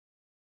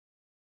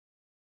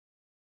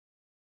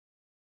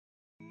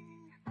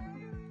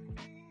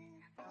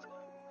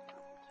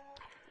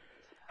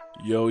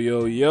Yo,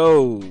 yo,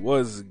 yo,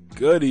 what's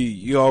goody?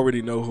 You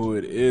already know who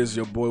it is,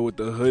 your boy with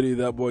the hoodie,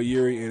 that boy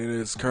Yuri, and it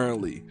is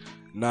currently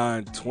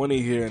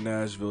 9:20 here in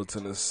Nashville,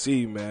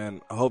 Tennessee,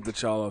 man. I hope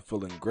that y'all are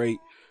feeling great.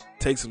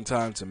 Take some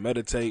time to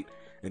meditate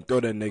and throw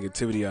that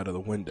negativity out of the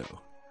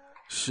window.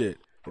 Shit,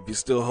 if you're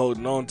still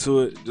holding on to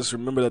it, just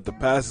remember that the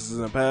past is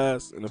in the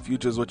past and the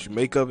future is what you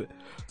make of it.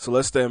 So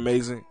let's stay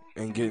amazing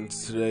and get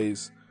into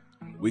today's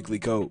weekly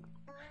code.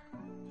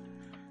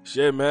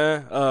 Shit,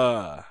 man.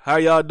 How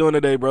y'all doing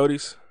today,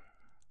 brodies?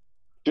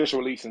 Just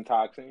releasing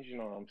toxins, you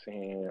know what I'm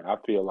saying? I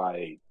feel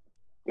like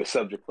the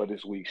subject for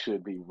this week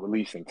should be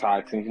releasing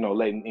toxins,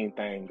 letting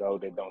anything go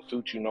that don't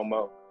suit you no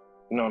more.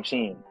 You know what I'm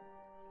saying?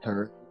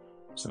 Hurt.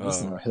 So this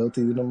is not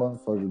healthy with the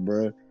motherfucker,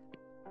 bro.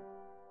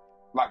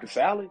 Like a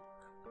salad?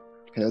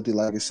 Healthy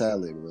like a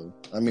salad, bro.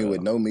 I mean,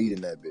 with no meat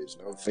in that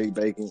bitch. No fake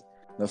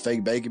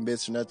bacon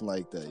bits or nothing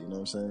like that. You know what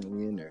I'm saying?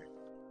 We in there.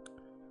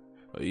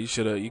 Well, you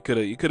could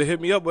have hit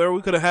me up where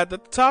we could have had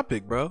that the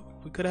topic, bro.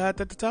 We could have had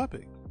that the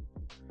topic.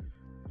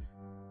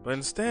 But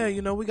instead,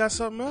 we got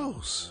something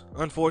else,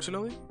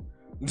 unfortunately.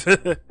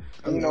 You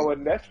know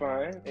what? That's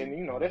fine.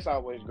 And, that's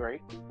always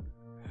great.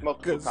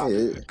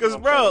 Because,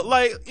 bro,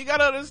 like, you got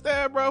to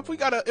understand, bro, if we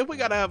got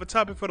to have a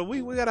topic for the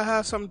week, we got to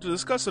have something to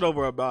discuss it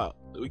over about.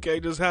 We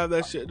can't just have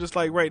that shit just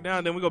like right now,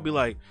 and then we're going to be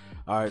like,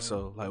 all right,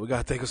 so, like, we got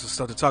to think of some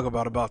stuff to talk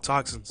about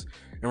toxins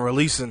and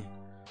releasing.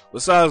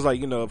 Besides,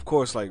 like, of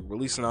course, like,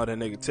 releasing all that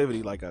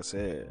negativity, like I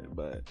said,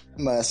 but...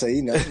 I might say,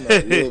 a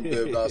little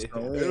bit about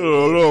something. A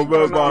little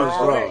bit about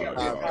something.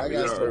 I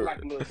got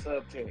like a little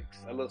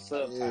subtext, a little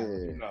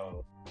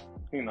subtitle,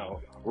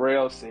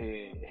 Rail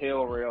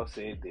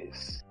said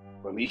this.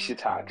 Release your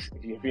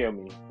toxins, you feel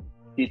me?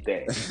 Hit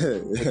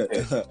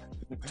that.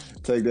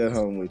 Take that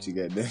home with you,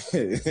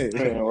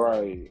 goddamn.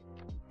 Right.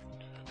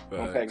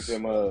 Don't pack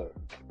them up.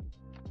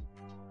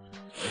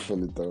 I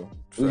feel it, though.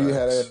 We can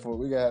have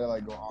that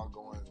like go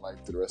ongoing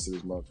like through the rest of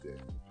this month then.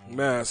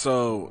 Man,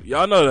 so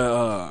y'all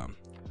know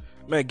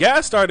that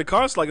gas started to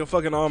cost like a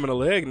fucking arm and a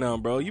leg now,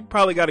 bro. You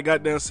probably gotta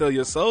goddamn sell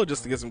your soul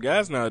just to get some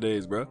gas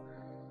nowadays, bro.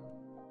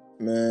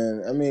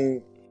 Man, I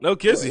mean, no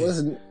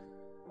kissing.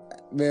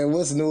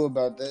 What's new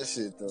about that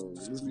shit though?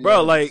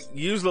 Bro, like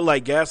usually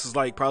like gas is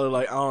like probably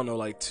like I don't know,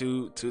 like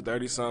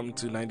 $2.30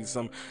 something, $2.90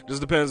 something.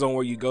 Just depends on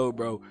where you go,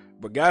 bro.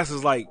 But gas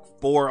is like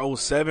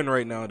 $4.07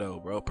 right now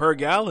though, bro, per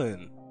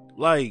gallon.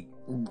 Like,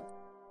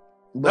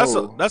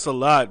 bro, that's a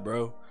lot,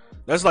 bro.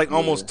 That's like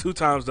almost 2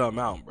 times the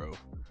amount, bro.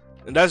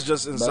 And that's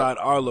just inside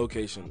our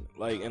location.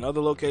 Like in other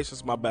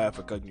locations, my bad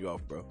for cutting you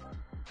off, bro.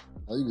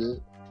 Are you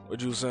good?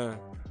 What you was saying?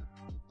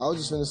 I was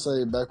just gonna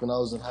say back when I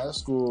was in high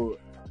school,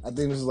 I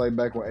think this is like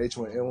back when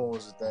H1N1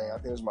 was a thing. I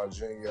think it was my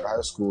junior year of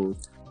high school.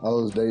 I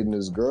was dating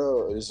this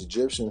girl, this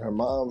Egyptian. Her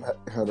mom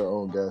had her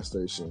own gas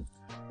station.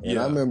 And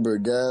I remember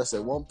gas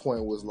at one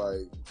point was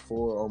like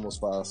 4,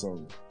 almost 5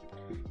 something.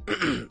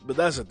 But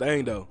that's the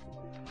thing though.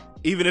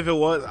 Even if it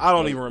was, I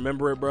don't even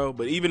remember it, bro.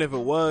 But even if it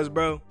was,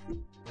 bro,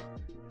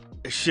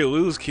 shit, we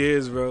was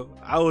kids, bro.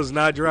 I was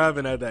not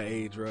driving at that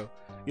age, bro.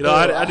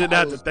 I didn't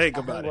have to think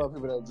about it. I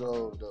people that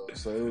drove though,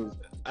 so it was.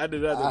 I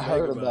did not. I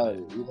heard about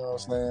it. You know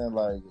what I'm saying?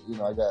 Like,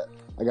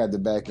 I got the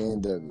back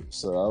end of it.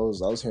 So I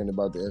was hearing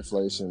about the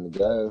inflation, the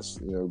gas,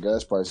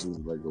 gas prices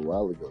like a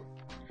while ago.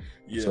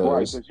 Yeah, so,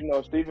 right.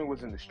 Because Steven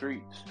was in the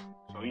streets,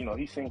 so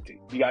he seen it.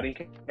 He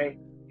can't be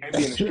in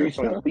the streets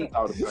on your feet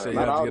all the time. So you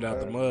have to get out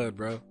the mud,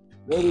 bro.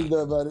 That is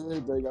not about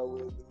anything I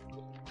would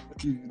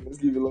do. Let's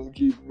keep it low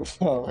key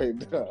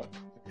right now.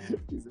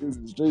 He's in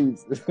the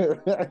streets.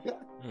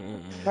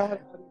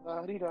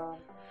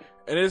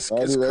 And it's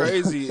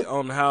crazy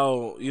on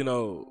how,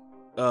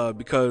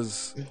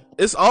 because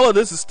it's all of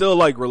this is still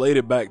like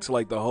related back to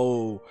like the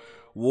whole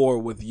war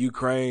with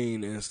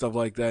Ukraine and stuff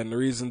like that. And the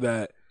reason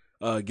that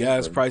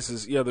gas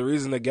prices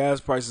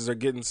are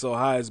getting so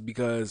high is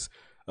because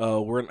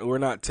we're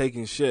not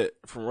taking shit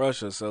from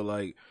Russia. So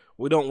like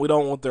we don't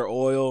want their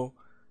oil.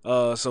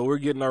 So we're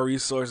getting our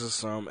resources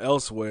from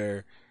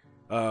elsewhere,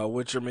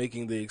 which are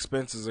making the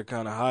expenses are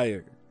kind of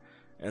higher.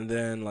 And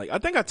then, like, I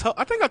think I talked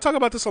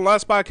about this on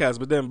last podcast,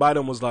 but then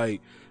Biden was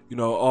like,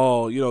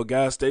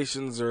 gas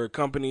stations or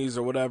companies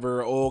or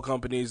whatever, oil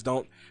companies,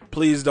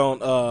 please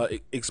don't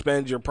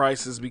expand your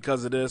prices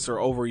because of this or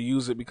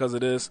overuse it because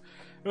of this.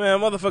 Man,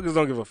 motherfuckers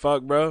don't give a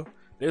fuck, bro.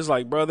 It's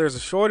like, bro, there's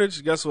a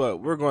shortage. Guess what?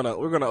 We're gonna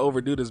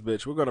overdo this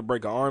bitch. We're gonna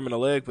break an arm and a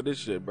leg for this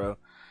shit, bro.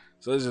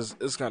 So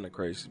it's kind of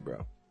crazy,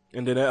 bro.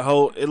 And then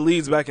it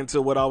leads back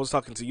into what I was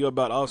talking to you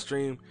about off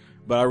stream,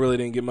 but I really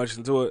didn't get much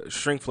into it.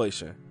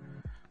 Shrinkflation.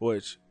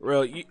 Which,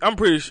 I'm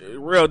pretty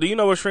sure, do you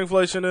know what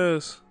shrinkflation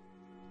is?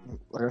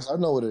 I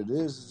know what it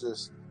is. It's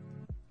just,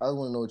 I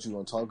want to know what you're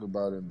going to talk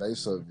about in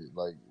base of it.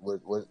 Like,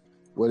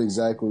 what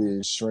exactly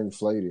is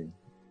shrinkflating?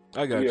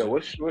 I got you. Yeah,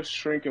 what's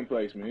shrinking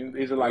place, man?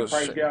 Is it like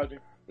price gouging?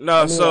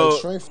 No, so,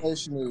 like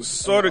shrinkflation is...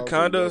 Sort of,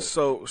 kind of.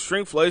 So,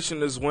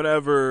 shrinkflation is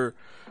whenever,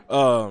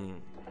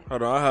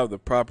 Hold on, I have the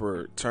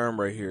proper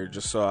term right here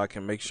just so I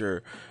can make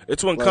sure.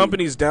 It's when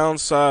companies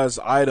downsize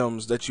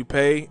items that you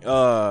pay,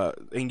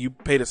 and you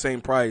pay the same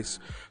price.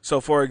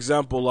 So, for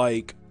example,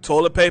 like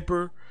toilet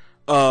paper,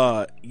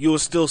 you will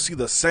still see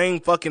the same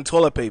fucking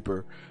toilet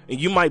paper, and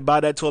you might buy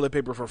that toilet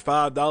paper for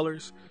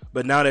 $5,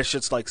 but now that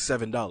shit's like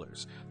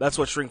 $7. That's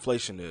what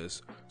shrinkflation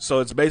is. So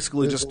it's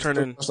basically just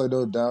turning. It's like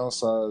they'll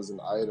downsize an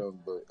item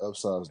but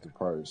upsize the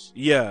price.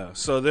 Yeah,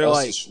 so they're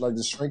like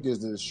the shrink is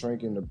the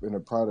shrink in the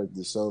product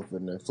itself,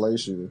 and the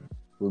inflation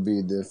would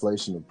be the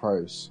inflation of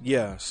price.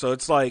 Yeah, so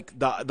it's like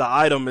the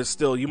item is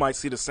still, you might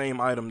see the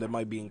same item that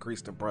might be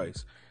increased in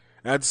price.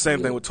 And that's the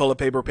same thing with toilet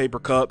paper, paper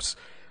cups,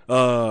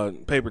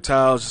 paper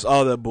towels, just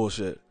all that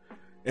bullshit.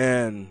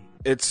 And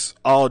it's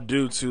all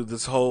due to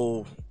this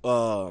whole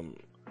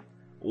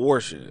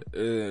war shit.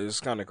 It's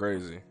kind of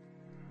crazy.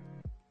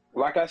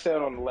 Like I said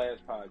on the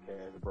last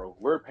podcast, bro,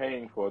 we're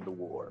paying for the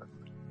war.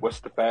 What's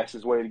the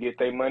fastest way to get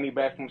their money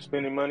back from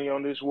spending money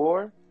on this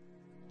war?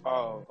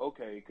 Oh,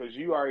 okay, because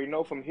you already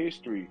know from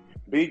history,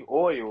 big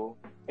oil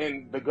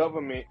and the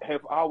government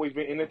have always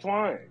been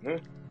intertwined. Huh?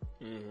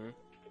 Mm-hmm.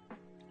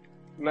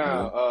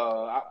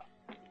 Now,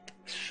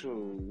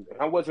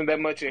 I wasn't that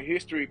much in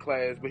history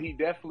class, but he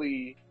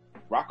definitely,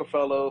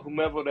 Rockefeller,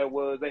 whomever that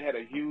was, they had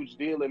a huge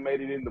deal and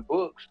made it in the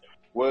books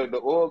where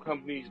the oil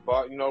companies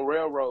bought,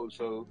 railroads,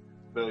 so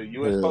the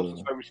U.S.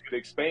 Postal Service could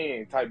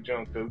expand type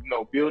junk to,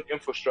 build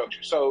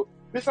infrastructure. So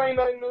this ain't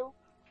nothing new.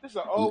 This is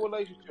an old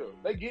relationship.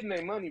 They getting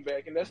their money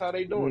back, and that's how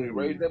they doing it.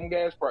 Raise them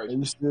gas prices.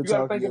 And you still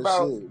talking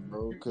that shit,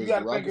 bro. Because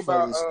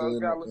Rockefeller's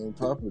still in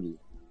property.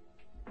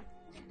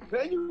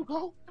 There you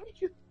go.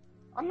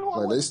 I know.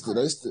 Like they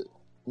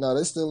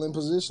still in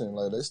position.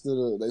 Like they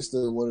still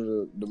one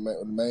of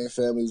the main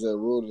families that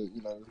rule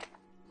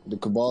the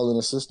cabal in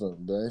the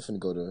system. They ain't finna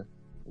go there.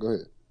 Go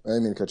ahead. I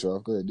ain't mean to cut you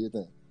off. Go ahead. Do your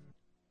thing.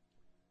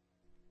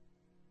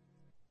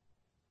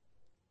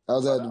 I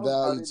was adding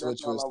value to what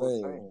you were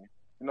saying.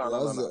 No.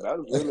 That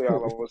was really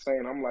all I was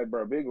saying. I'm like,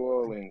 bro, big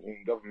oil and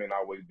government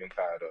always been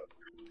tied up.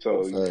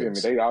 So you feel me?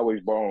 They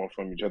always borrowing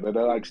from each other.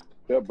 They're like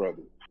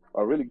stepbrothers.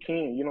 Or really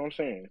kin. You know what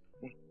I'm saying?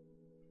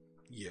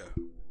 Yeah.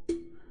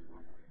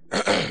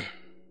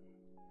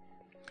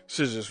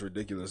 Shit's just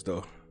ridiculous,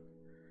 though.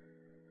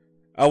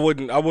 I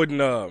don't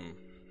know.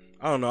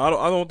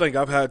 I don't think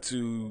I've had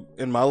to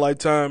in my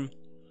lifetime.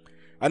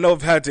 I know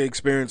I've had to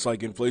experience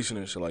like inflation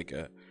and shit like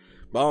that,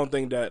 but I don't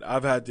think that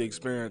I've had to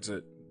experience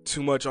it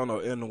too much on the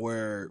end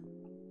where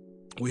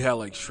we had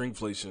like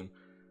shrinkflation,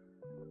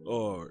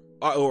 or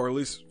at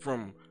least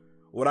from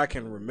what I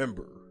can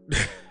remember.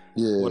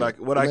 Yeah, what I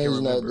can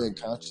remember. Not been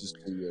conscious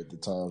to you at the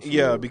time.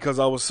 Yeah, because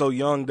I was so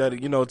young that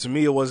to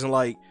me it wasn't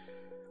like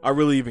I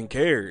really even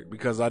cared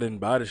because I didn't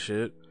buy the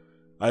shit.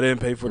 I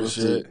didn't pay for the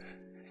shit.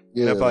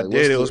 Yeah, and if I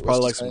did, it was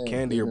probably like some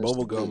candy or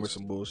bubble gum or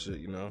some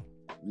bullshit,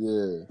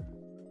 Yeah.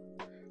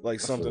 Like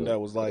something that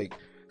was like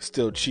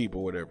still cheap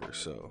or whatever.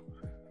 So.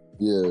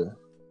 Yeah.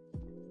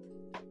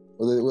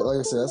 Well, like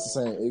I said, that's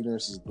the same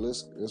ignorance is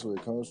bliss. That's where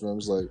it comes from.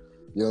 It's like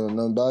you don't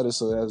know nothing about it,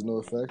 so it has no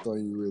effect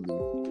on you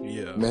really.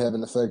 Yeah. It may have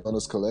an effect on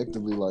us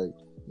collectively. Like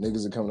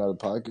niggas are coming out of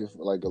pocket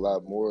for like a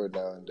lot more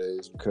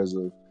nowadays because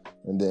of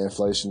the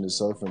inflation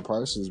itself and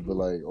prices. But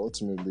like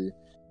ultimately,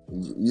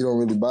 you don't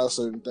really buy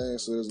certain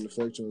things, so it doesn't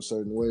affect you in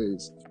certain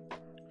ways.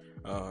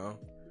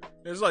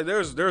 It's like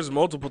there's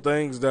multiple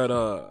things that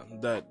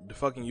the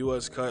fucking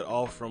U.S. cut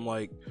off from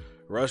like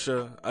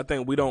Russia. I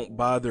think we don't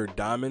buy their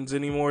diamonds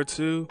anymore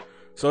too.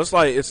 So it's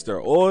like it's their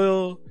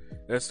oil,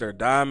 it's their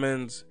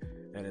diamonds,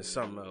 and it's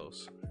something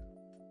else.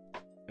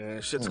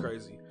 And shit's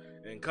crazy.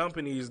 And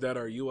companies that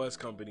are U.S.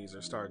 companies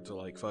are starting to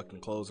like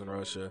fucking close in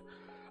Russia.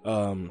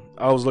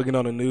 I was looking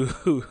on the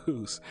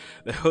news.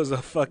 There was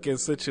a fucking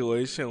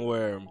situation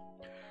where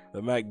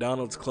the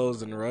McDonald's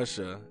closed in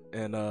Russia,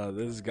 and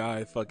this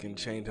guy fucking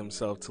chained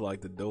himself to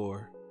like the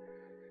door.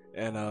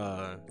 And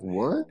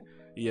what?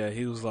 Yeah,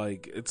 he was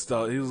like, it's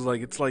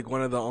like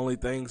one of the only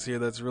things here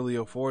that's really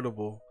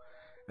affordable.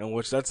 And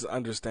which it's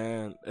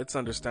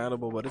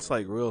understandable, but it's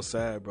like real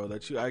sad, bro,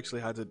 that you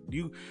actually had to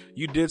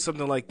you did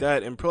something like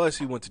that, and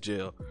plus you went to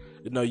jail.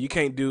 You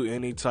can't do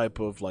any type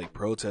of like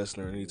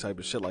protesting or any type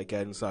of shit like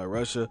that inside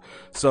Russia.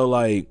 So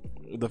like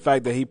the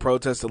fact that he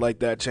protested like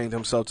that, chained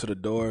himself to the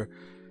door,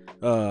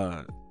 it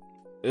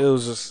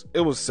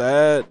was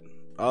sad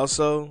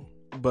also,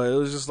 but it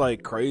was just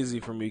like crazy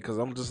for me because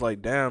I'm just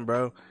like, damn,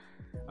 bro,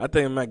 I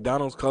think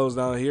McDonald's closed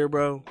down here,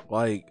 bro.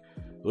 Like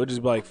we'll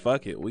just be like,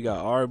 fuck it, we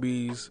got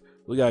Arby's.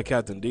 We got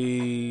Captain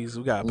D's.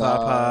 We got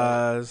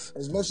Popeyes.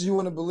 As much as you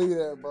want to believe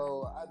that,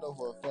 bro, I know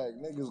for a fact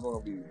niggas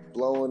gonna be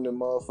blowing the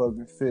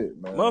motherfucking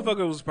fit, man.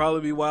 Motherfuckers was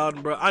probably be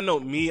wilding, bro. I know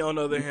me, on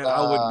the other hand,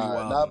 I wouldn't be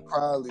wilding. Not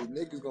probably.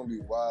 Niggas gonna be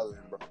wilding,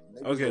 bro.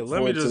 Niggas okay,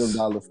 let me just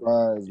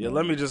fries, yeah,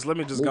 let me just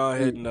go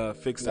ahead and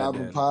fix that.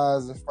 Apple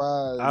pies and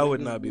fries. I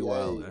would not be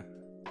wilding.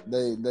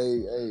 They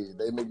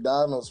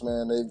McDonald's,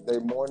 man. They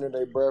morning,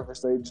 they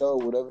breakfast, they Joe,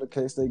 whatever the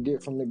case they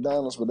get from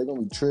McDonald's, but they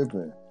gonna be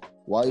tripping.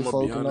 White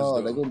folk and all,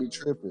 they're gonna be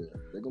tripping.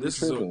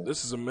 This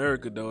is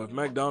America, though. If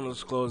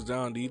McDonald's closed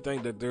down, do you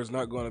think that there's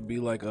not going to be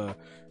like a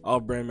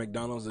off-brand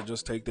McDonald's that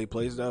just take their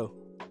place, though?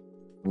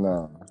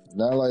 No,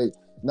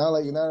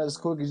 not as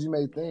quick as you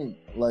may think.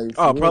 Like,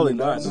 probably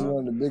McDonald's not. is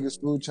one of the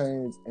biggest food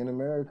chains in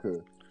America.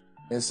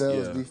 and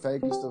sells the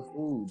fakest of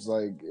foods.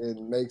 Like,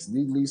 it makes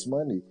the least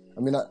money.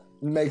 I mean, it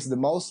makes the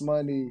most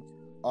money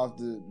off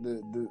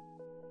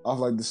off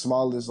like the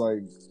smallest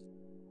like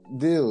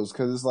deals,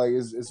 because it's like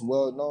it's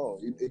well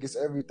known. It gets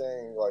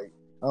everything. Like,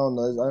 I don't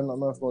know. I'm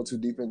not going too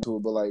deep into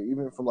it, but like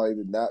even from like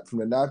from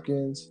the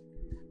napkins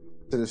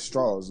to the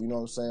straws, you know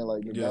what I'm saying?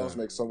 Like, McDonald's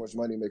makes so much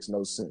money, it makes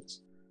no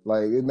sense.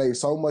 Like, it makes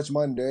so much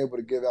money, they're able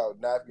to give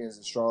out napkins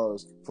and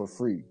straws for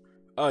free.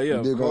 Oh yeah,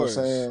 you dig of course.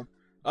 What I'm saying?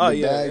 Oh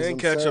yeah, and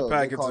ketchup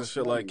packets and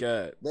shit money. like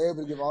that. They're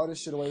able to give all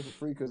this shit away for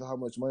free because of how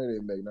much money they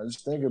make. Now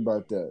just think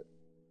about that.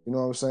 You know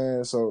what I'm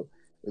saying? So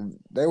if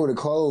they were to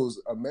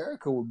close,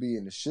 America would be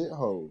in the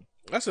shithole.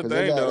 That's the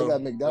thing, though. They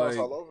got McDonald's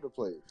all over the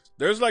place.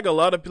 There's like a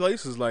lot of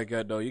places like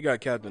that, though. You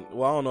got Captain.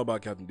 Well, I don't know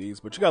about Captain D's,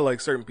 but you got like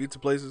certain pizza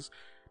places.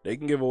 They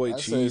can give away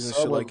cheese and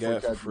shit like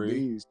that for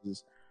free.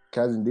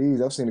 Captain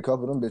D's, I've seen a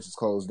couple of them bitches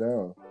close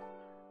down.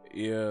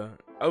 Yeah,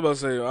 I was about to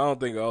say I don't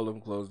think all of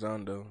them closed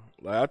down though.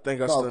 Like, I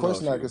think I still know. Of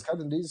course not, because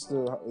Captain D's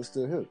is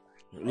still hip.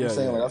 I'm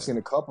saying like I've seen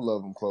a couple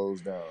of them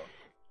close down.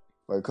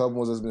 Like a couple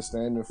ones that's been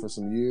standing for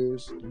some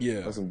years.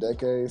 Yeah. Or some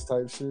decades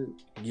type shit.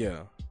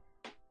 Yeah.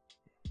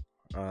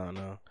 I don't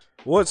know.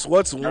 What's one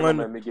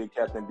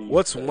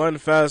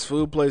fast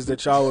food place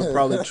that y'all would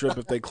probably trip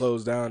if they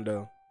closed down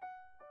though?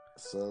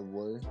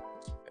 Subway.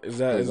 Is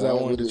that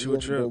one that you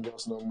would trip?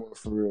 No more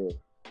for real.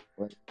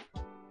 Like,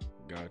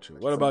 gotcha.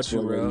 What about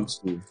you, bro?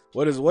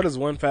 What is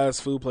one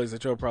fast food place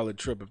that you'll probably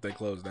trip if they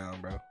close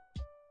down, bro?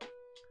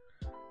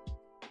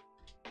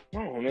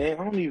 Oh man,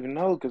 I don't even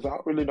know, because I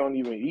really don't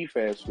even eat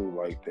fast food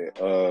like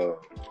that.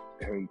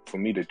 And for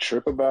me to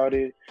trip about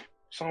it,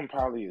 something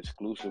probably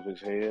exclusive as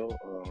hell.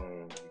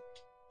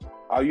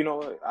 You know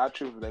what? I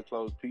trip if they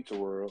close Pizza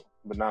World,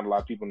 but not a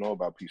lot of people know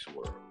about Pizza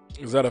World.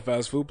 Is that a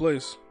fast food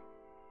place?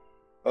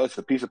 Oh, it's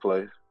a pizza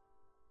place.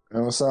 It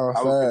don't sound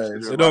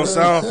fast. It don't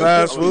sound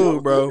fast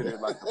food, bro.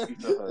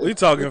 We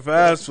talking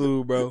fast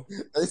food, bro.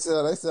 They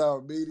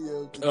sound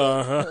mediocre.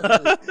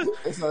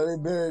 They sound they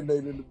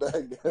marinated in the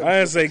back. I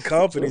didn't say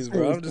companies,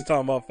 bro. I'm just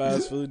talking about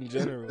fast food in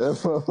general. That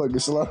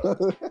motherfucker slow.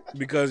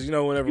 Because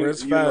whenever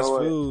it's fast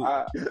food,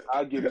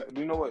 I get it.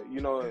 You know what?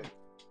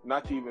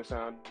 Not to even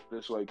sound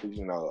this way, because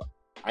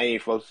I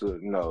ain't supposed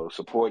to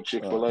support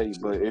Chick-fil-A,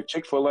 but if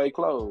Chick-fil-A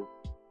closed,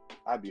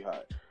 I'd be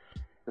hot.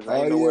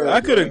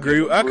 I could agree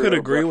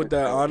with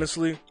that,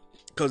 honestly,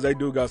 because they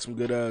do got some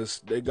good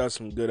ass. They got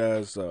some good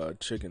ass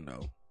chicken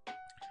though.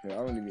 Yeah, I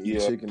don't even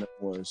eat chicken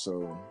anymore,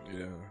 so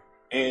yeah.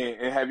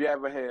 And have you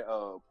ever had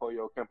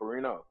Pollo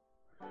Camperino?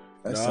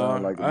 That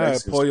sounds like I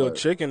had Pollo spot.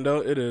 Chicken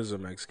though. It is a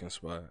Mexican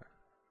spot.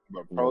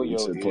 But Pollo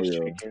is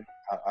chicken.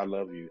 I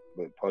love you,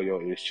 but Pollo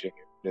is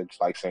chicken. That's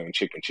like saying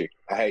chicken.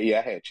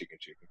 I had chicken.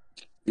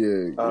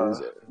 Yeah,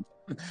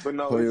 but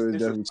no, Pollo it's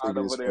definitely spot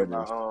over there.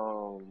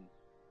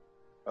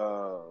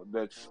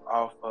 That's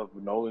off of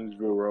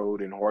Nolensville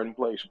Road in Horton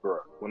Place, bro.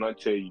 When I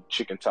tell you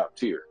chicken top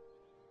tier,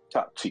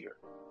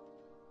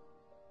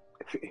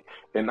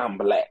 and I'm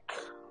black,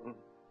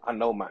 I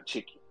know my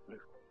chicken.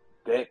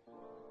 That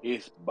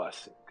is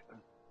busting.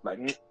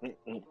 Like,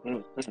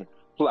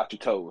 pull out your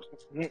toes.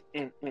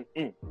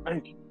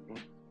 Thank you.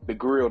 The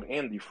grilled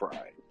and the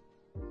fried.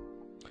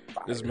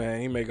 Fire. This man,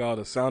 he make all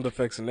the sound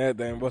effects and that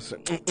thing. What's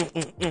it?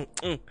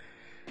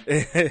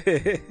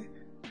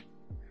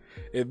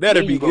 It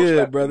better be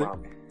good, brother.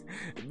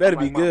 It better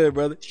be good,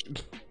 brother.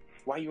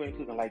 Why you ain't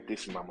cooking like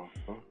this, mama?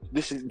 Huh?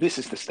 This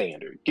is the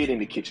standard. Get in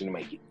the kitchen and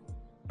make it.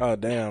 Oh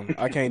damn,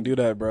 I can't do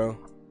that, bro.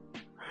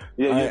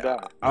 Yeah,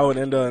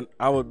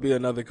 I would be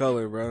another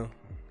color, bro.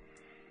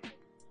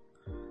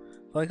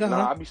 Like,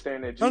 nah, I be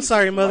staring at you. I'm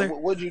sorry, mother.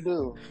 Like, what'd you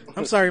do?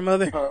 I'm sorry,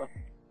 mother.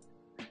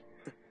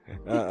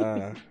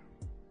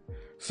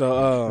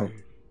 So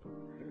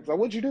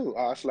what'd you do?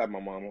 I slapped my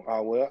mama.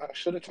 Well, I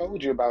should have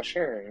told you about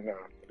sharing.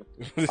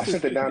 I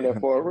sent it down there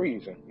for a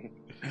reason.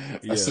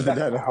 Yeah. I sent it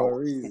down there for a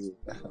reason.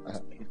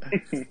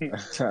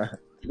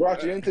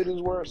 Brought you into this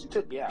world, she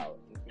took you out.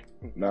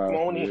 Nah, come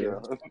on in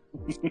here.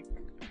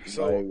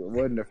 So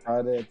wasn't it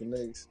Friday at the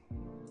Lakes?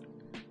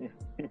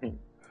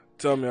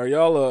 Tell me, are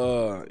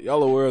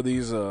y'all aware of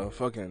these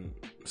fucking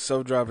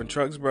self-driving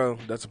trucks, bro?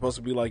 That's supposed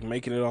to be like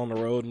making it on the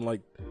road in like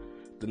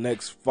the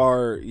next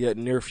far yet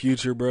near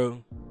future,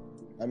 bro.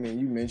 I mean,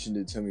 you mentioned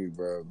it to me,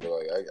 bro, but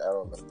like I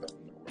don't know.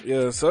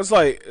 Yeah, so it's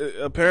like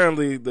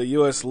apparently the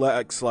U.S.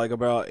 lacks like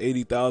about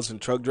 80,000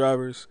 truck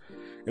drivers,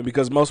 and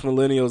because most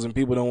millennials and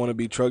people don't want to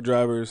be truck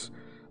drivers,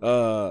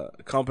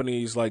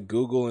 companies like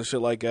Google and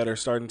shit like that are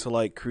starting to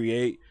like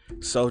create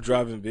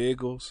self-driving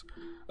vehicles,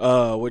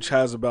 which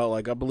has about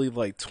like I believe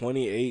like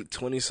 20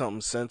 something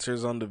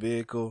sensors on the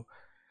vehicle,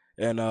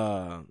 and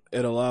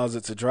it allows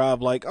it to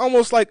drive like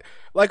almost like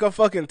a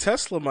fucking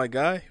Tesla, my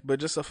guy, but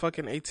just a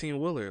fucking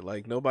 18-wheeler,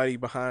 like nobody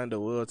behind the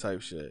wheel type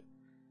shit.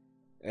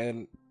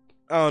 And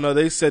I don't know,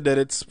 they said that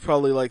it's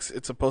probably like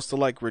it's supposed to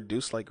like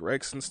reduce like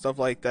wrecks and stuff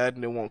like that,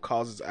 and it won't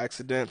cause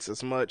accidents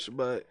as much,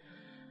 but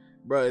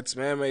bro, it's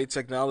man-made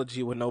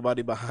technology with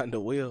nobody behind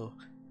the wheel.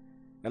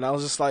 And I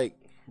was just like,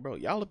 bro,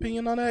 y'all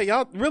opinion on that?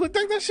 Y'all really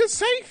think that shit's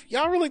safe?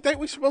 Y'all really think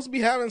we supposed to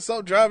be having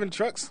self-driving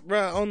trucks,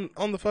 bro,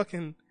 on the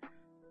fucking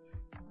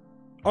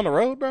On the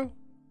road, bro.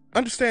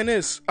 Understand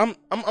this. I'm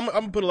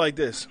gonna put it like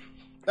this.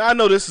 I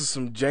know this is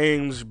some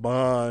James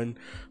Bond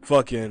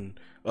fucking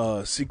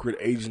secret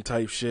agent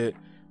type shit,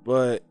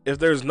 but if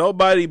there's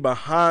nobody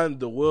behind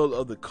the wheel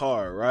of the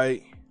car,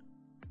 right?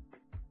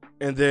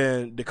 And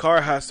then the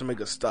car has to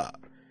make a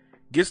stop.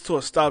 Gets to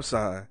a stop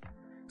sign.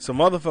 Some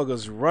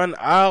motherfuckers run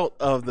out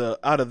of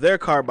their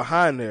car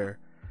behind there,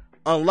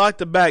 unlock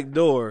the back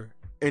door,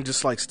 and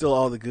just like steal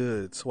all the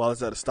goods while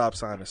it's at a stop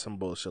sign or some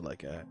bullshit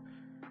like that.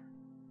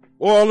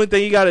 Or only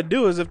thing you gotta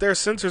do is if there's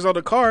sensors on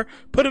the car,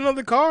 put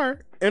another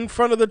car in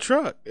front of the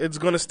truck. It's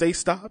gonna stay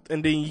stopped,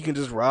 and then you can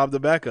just rob the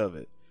back of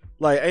it.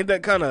 Like, ain't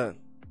that kind of?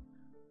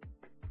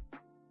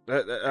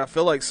 I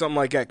feel like something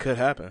like that could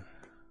happen.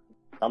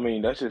 I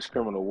mean, that's just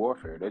criminal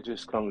warfare. That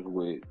just comes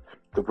with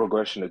the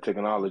progression of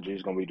technology.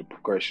 Is gonna be the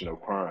progression of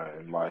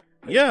crime. Like,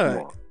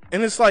 yeah,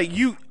 and it's like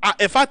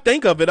if I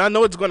think of it, I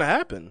know it's gonna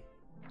happen.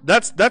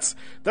 That's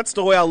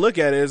the way I look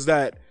at it. Is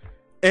that.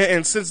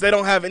 And since they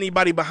don't have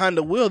anybody behind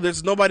the wheel,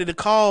 there's nobody to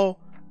call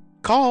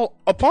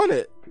upon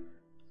it.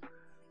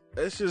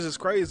 This shit is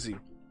crazy.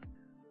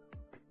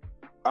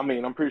 I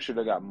mean, I'm pretty sure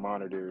they got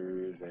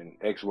monitors and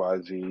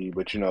XYZ,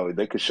 but you know,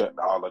 they could shut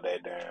all of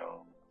that down.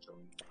 Some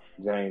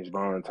James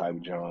Bond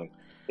type junk.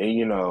 And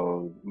you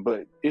know,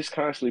 but it's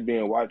constantly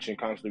being watched and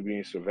constantly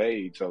being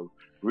surveyed. So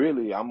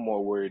really, I'm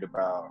more worried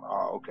about,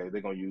 okay,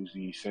 they're going to use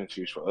these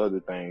sensors for other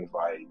things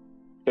like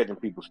catching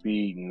people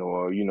speeding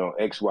or, you know,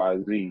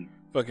 XYZ.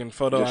 Fucking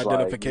photo just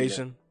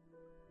identification.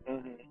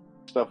 Like,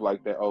 stuff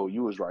like that. Oh,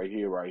 you was right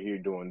here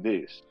doing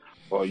this.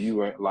 Or you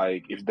were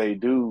like, if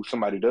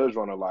somebody does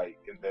run a light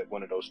in that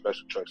one of those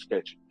special trucks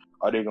catch it,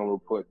 are they going to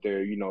report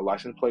their, you know,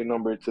 license plate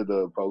number to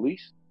the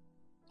police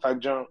type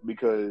junk?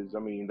 Because, I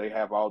mean, they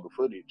have all the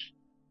footage.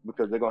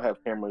 Because they're going to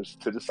have cameras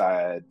to the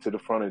side, to the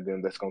front of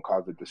them that's going to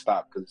cause it to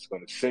stop because it's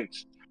going to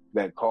sense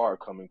that car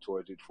coming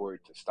towards it for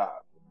it to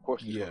stop. Of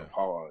course, it's going to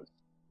pause.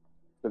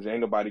 Because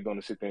ain't nobody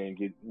going to sit there and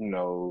get, you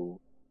know,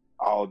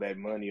 all that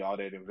money, all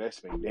that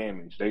investment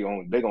damage. They're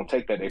gonna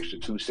take that extra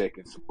 2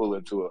 seconds to pull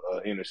into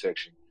an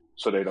intersection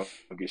so they don't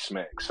get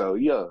smacked. So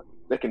yeah,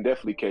 they can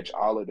definitely catch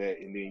all of that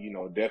and then, you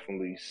know,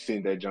 definitely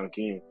send that junk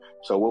in.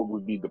 So what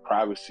would be the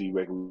privacy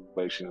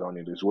regulations on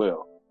it as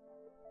well?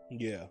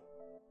 Yeah.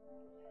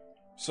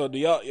 So do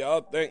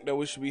y'all think that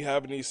we should be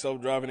having these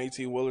self-driving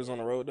 18-wheelers on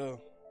the road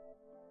though?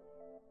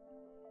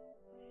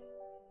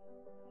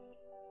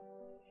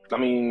 I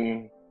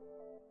mean,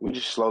 we're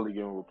just slowly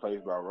getting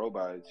replaced by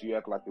robots. You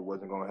act like it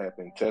wasn't going to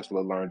happen. Tesla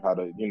learned how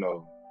to, you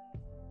know,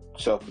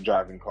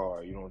 self-driving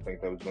car. You don't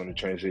think that was going to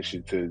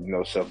transition to, you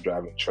know,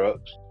 self-driving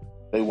trucks?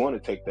 They want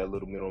to take that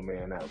little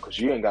middleman out because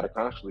you ain't got to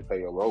constantly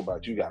pay a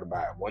robot. You got to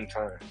buy it one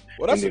time.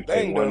 Well, that's the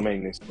thing, though. One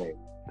maintenance thing.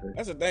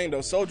 That's the thing, though.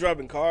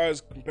 Self-driving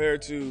cars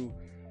compared to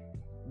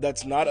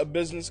that's not a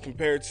business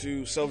compared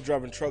to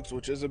self-driving trucks,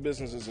 which is a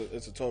business,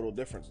 it's a total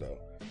difference, though.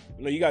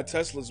 You know, you got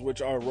Teslas,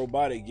 which are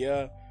robotic,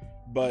 yeah.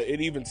 But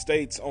it even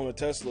states on the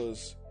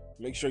Teslas,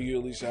 make sure you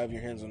at least have your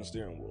hands on the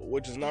steering wheel,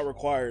 which is not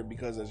required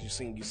because as you've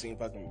seen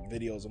fucking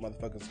videos of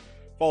motherfuckers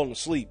falling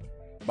asleep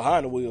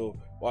behind the wheel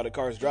while the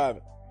car's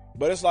driving.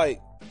 But it's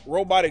like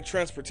robotic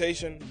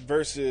transportation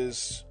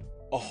versus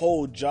a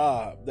whole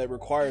job that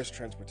requires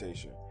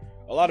transportation.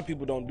 A lot of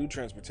people don't do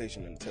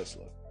transportation in a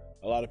Tesla.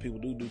 A lot of people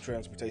do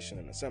transportation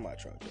in a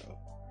semi-truck, though.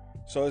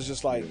 So it's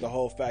just like the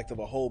whole fact of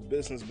a whole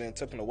business being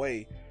taken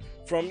away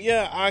from,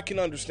 I can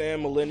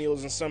understand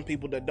millennials and some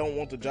people that don't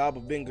want the job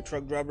of being a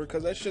truck driver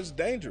because that's just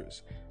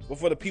dangerous. But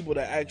for the people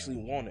that actually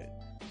want it,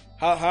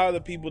 how are the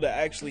people that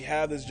actually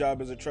have this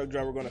job as a truck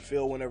driver going to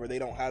feel whenever they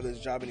don't have this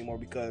job anymore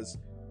because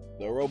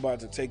the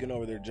robots are taking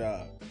over their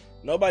job?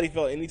 Nobody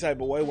felt any type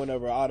of way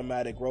whenever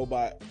automatic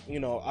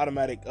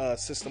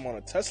system on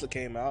a Tesla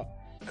came out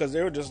because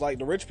they were just like,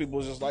 the rich people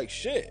was just like,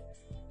 shit,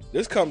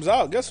 this comes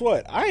out, guess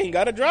what? I ain't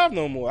got to drive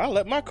no more. I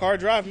let my car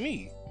drive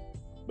me.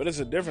 But it's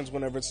a difference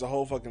whenever it's a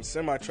whole fucking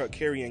semi-truck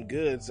carrying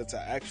goods that's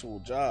an actual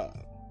job.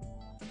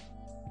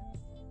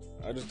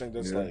 I just think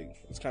that's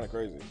it's kind of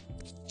crazy.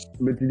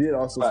 But you did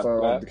also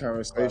start off the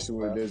conversation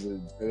where there's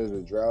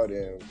a drought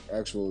in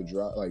actual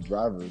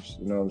drivers,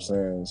 you know what I'm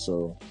saying?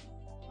 So,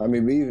 I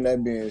mean, but even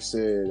that being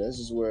said, that's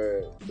just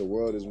where the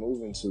world is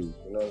moving to,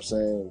 you know what I'm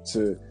saying?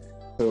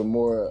 To a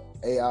more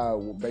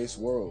AI-based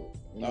world,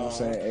 you know what I'm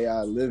saying?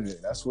 AI living.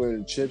 That's where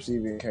the chips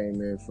even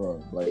came in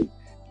from, like,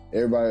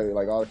 everybody,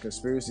 like all the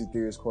conspiracy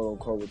theorists, quote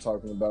unquote, were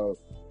talking about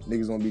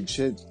niggas gonna be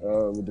chipped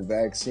with the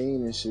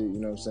vaccine and shit. You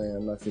know what I'm saying?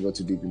 I'm not gonna go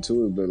too deep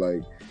into it, but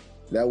like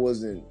that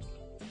wasn't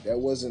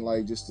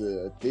like just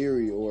a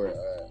theory or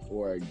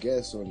a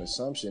guess or an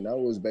assumption. That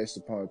was based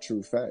upon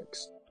true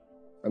facts.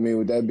 I mean,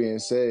 with that being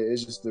said,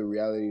 it's just the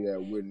reality that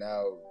we're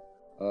now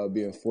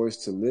being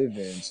forced to live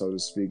in, so to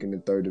speak, in the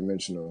third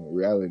dimensional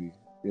reality.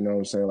 You know what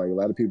I'm saying? Like a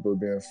lot of people are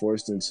being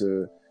forced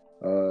into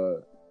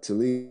to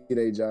leave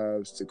their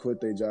jobs, to quit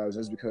their jobs,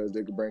 just because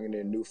they're bringing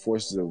in new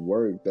forces of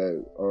work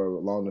that are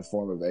along the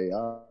form of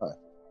AI.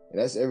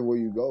 And that's everywhere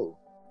you go.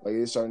 Like,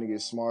 it's starting to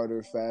get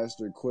smarter,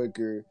 faster,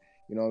 quicker.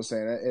 You know what I'm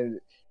saying? And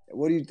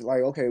what do you,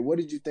 like, okay, what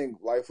did you think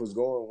life was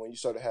going when you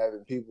started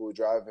having people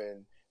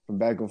driving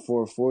back and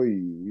forth for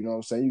you. You know what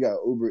I'm saying? You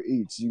got Uber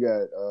Eats, you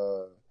got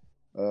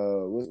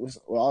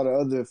all the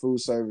other food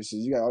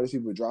services. You got all these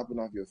people dropping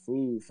off your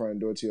food front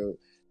door to your,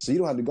 so you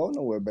don't have to go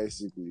nowhere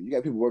basically. You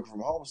got people working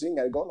from home, so you ain't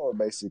got to go nowhere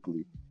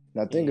basically.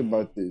 Now think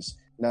about this.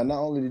 Now not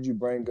only did you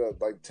bring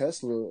up like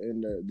Tesla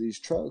and these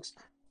trucks,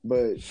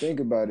 but think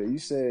about it. You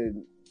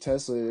said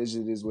Tesla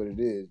is what it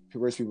is.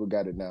 Rich people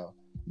got it now.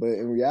 But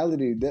in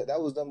reality,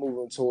 that was them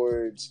moving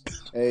towards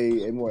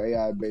a more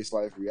AI-based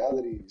life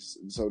reality,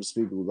 so to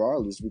speak,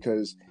 regardless,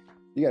 because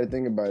you got to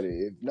think about it.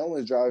 If no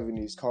one's driving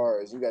these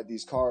cars, you got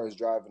these cars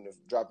dropping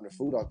the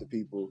food off to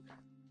people,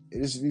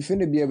 you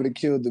finna be able to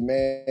kill the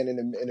man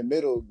in the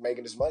middle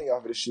making his money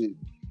off of this shit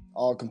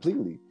all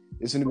completely.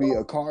 It's gonna be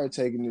a car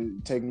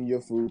taking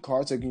your food,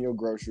 car taking your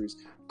groceries,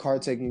 car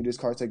taking you this,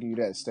 car taking you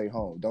that. Stay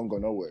home. Don't go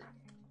nowhere.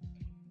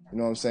 You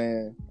know what I'm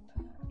saying?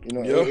 You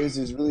know, it's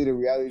just really the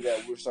reality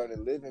that we're starting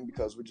to live in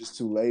because we're just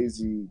too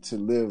lazy to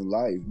live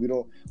life. We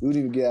don't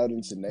even get out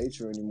into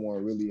nature anymore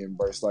and really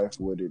embrace life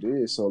for what it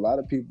is. So a lot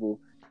of people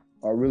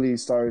are really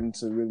starting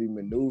to really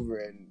maneuver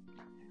and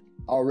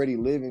already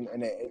living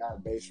in an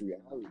AI-based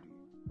reality.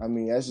 I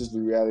mean, that's just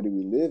the reality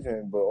we live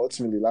in. But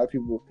ultimately, a lot of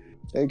people,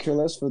 they care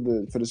less for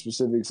the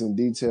specifics and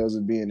details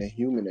of being a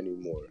human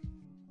anymore.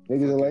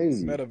 Niggas are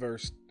lazy.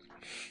 Metaverse.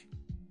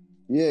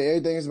 Yeah,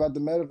 everything is about the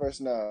metaverse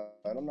now.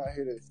 And I'm not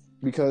here to...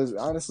 Because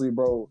honestly,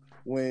 bro,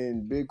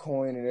 when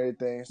Bitcoin and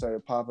everything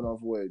started popping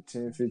off,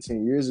 10,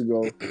 15 years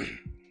ago,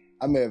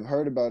 I may have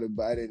heard about it,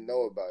 but I didn't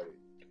know about it.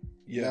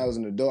 Yeah. Now as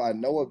an adult, I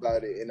know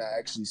about it and I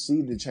actually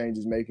see the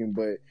changes making,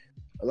 but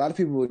a lot of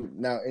people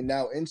now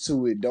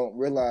into it don't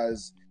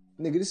realize,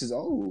 nigga, this is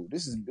old.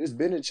 It's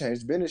been a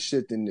change, been a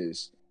shift in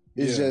this.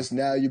 It's just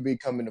now you're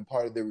becoming a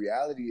part of the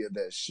reality of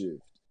that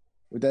shift.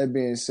 With that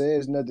being said,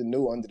 there's nothing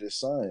new under the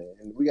sun.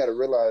 And we got to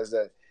realize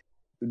that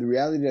the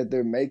reality that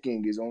they're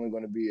making is only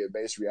going to be a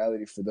base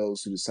reality for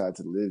those who decide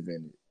to live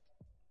in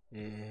it.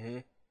 Mm-hmm.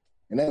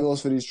 And that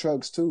goes for these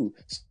trucks too.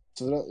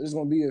 So there's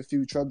going to be a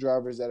few truck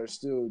drivers that are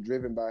still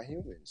driven by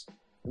humans.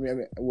 I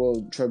mean,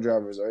 truck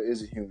drivers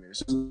is a human.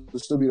 So there'll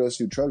still be those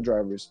few truck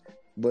drivers.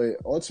 But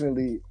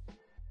ultimately,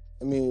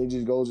 I mean, it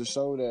just goes to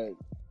show that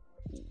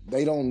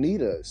they don't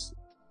need us.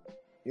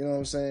 You know what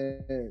I'm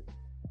saying?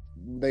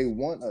 They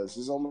want us.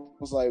 It's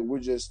almost like we're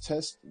just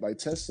test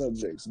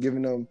subjects,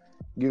 giving them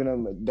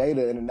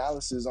data and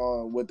analysis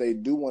on what they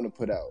do want to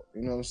put out.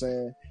 You know what I'm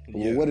saying?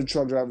 Yeah. Well, what do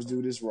truck drivers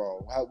do this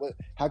wrong?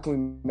 How can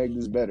we make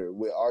this better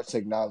with our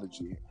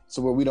technology?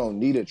 So where we don't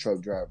need a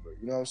truck driver.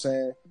 You know what I'm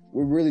saying?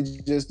 We're really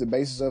just the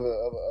basis of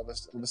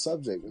a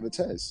subject, of a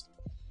test.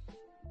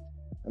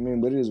 I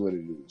mean, but it is what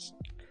it is.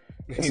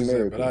 It's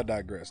America. But I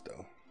digress,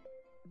 though.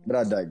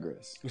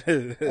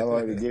 I've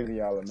already given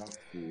y'all enough.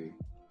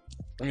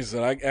 He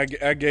said,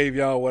 I gave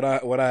y'all what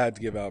I had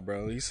to give out,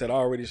 bro. He said, I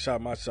already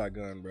shot my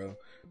shotgun, bro.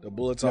 The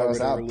bullets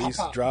already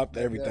released, dropped,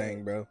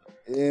 everything, bro.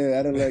 Yeah,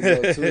 I didn't let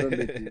go two of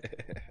them.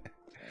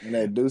 And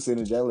that deuce in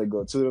the jelly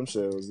go two of them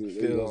shells.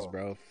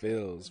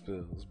 Feels,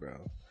 bro.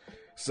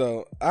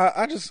 So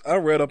I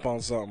read up on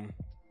something.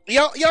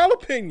 Y'all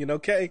opinion,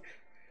 okay?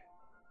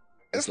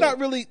 It's not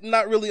really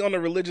on the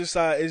religious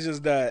side. It's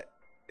just that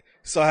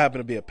so I happen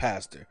to be a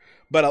pastor.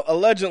 But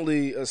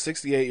allegedly, a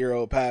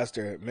 68-year-old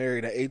pastor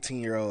married an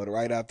 18-year-old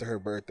right after her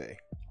birthday.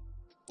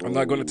 I'm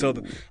not going to tell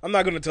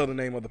the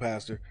name of the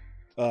pastor.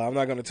 I'm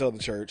not going to tell the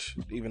church,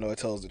 even though it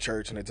tells the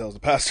church and it tells the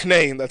pastor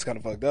name. That's kind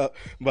of fucked up.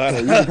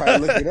 But you can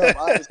probably look it up.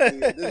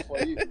 Honestly, at this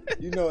point,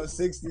 you know, a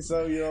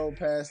 60-some-year-old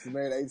pastor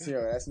married an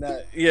 18-year-old.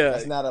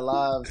 That's not a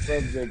live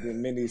subject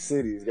in many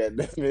cities.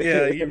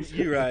 Yeah,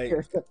 you're right.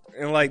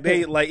 And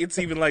it's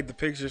even like the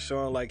picture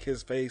showing like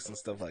his face and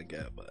stuff like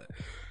that. But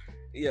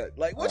yeah,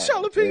 like what's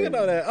y'all opinion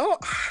on that? I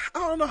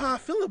don't know how I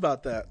feel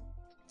about that.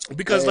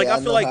 Because I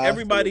feel like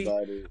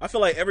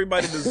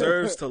everybody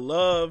deserves to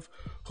love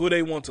who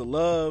they want to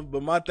love.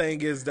 But my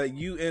thing is that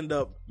you end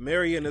up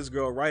marrying this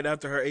girl right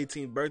after her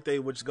 18th birthday,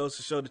 which goes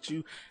to show that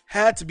you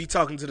had to be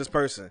talking to this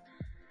person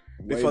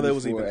before there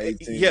was even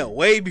 18. Yeah,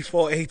 way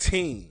before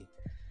 18.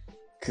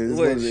 Cause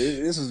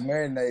this was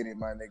marinated,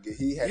 my nigga.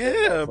 He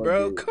had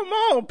bro. Come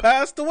on,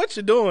 Pastor. What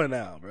you doing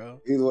now,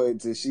 bro? He's waiting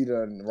till she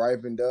done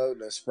ripened up,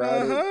 done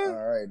sprouted. All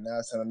right, now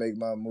it's time to make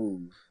my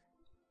move.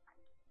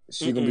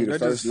 She gonna be the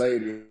first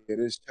lady in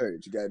this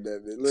church.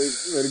 Goddamn it!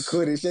 Look,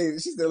 quit it.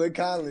 She's still in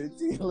college.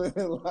 She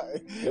living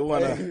like.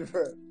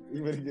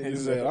 He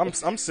said,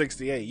 "I'm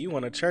 68. You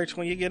want a church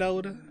when you get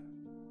older?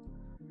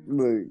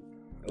 Look,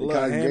 the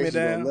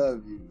congregation gonna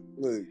love you.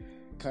 Look,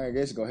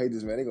 congregation gonna hate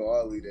this man. They gonna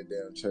all leave that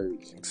damn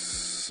church.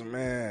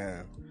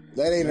 Man,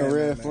 that ain't a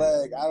red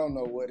flag. I don't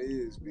know what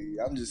is, B.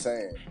 I'm just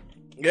saying.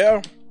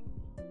 Yeah,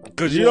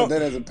 because you don't.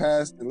 That as a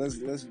pastor, let's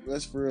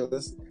for real.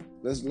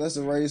 Let's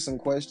erase some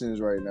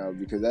questions right now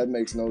because that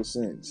makes no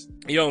sense.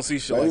 You don't see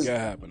shit like that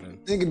happening.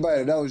 Think about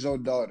it. That was your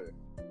daughter.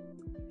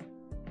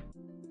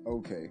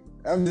 Okay,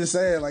 I'm just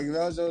saying, like if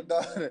that was your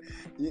daughter,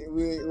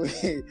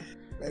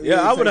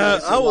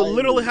 I would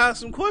literally have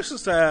some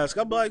questions to ask.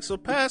 I'd be like, so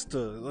pastor,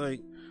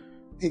 like,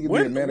 he could be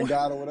a man of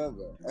God or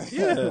whatever.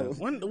 Yeah.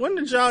 When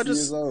did y'all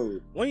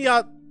when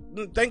y'all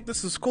think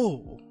this is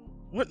cool?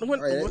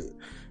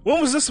 When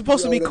was this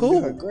supposed to be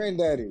cool? Her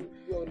granddaddy.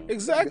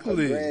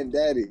 Exactly. Her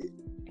granddaddy.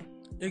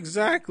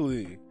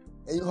 Exactly.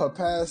 And you her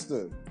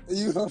pastor.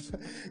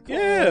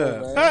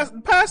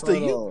 Pastor.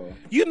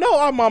 You know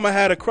our mama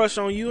had a crush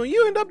on you, and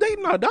you end up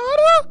dating our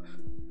daughter.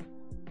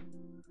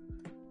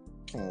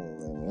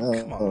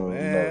 Come on,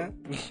 man.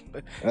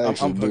 I'm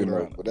fucking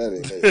around. But that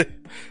ain't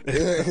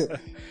it.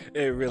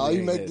 It really. Oh, you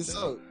ain't make it, this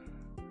though. up?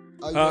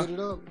 Oh, you made it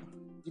up?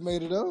 You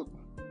made it up?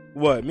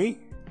 What, me?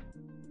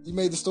 You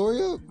made the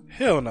story up?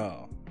 Hell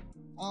no.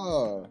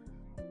 Oh,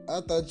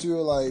 I thought you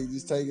were like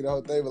just taking the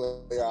whole thing, but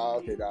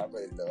okay, I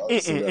made it up.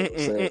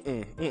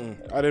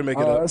 I didn't make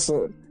it up. That's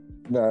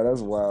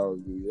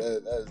wild, dude.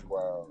 That's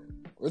wild.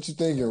 What you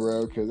thinking,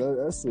 Real? Because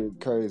that's shit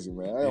crazy,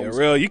 man. Yeah,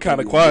 Real, you kind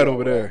of quiet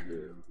over there.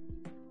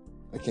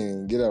 I can't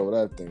even get out what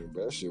I think,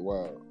 but that shit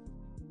wild.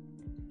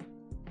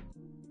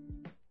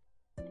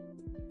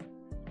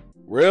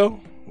 Real?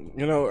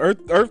 You know,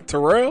 Earth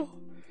Terrell?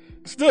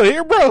 Still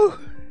here, bro?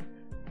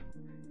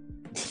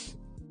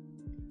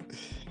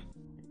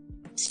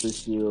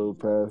 6-year-old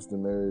pastor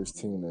marries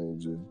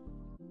teenager.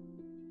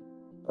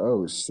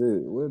 Oh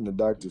shit! What in the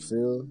Dr.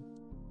 Phil?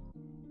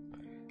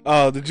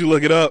 Oh, did you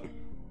look it up?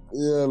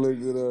 Yeah, I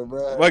looked it up,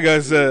 bro. My guy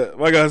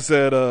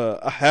said,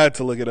 I had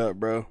to look it up,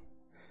 bro.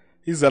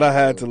 He said I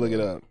had to look it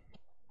up.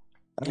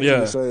 I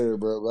didn't say it,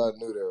 bro, but I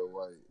knew they were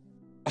white.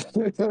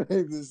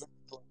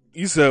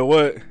 You said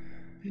what? I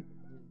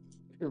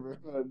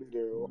knew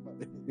they were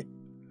white.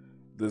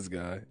 This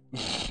guy.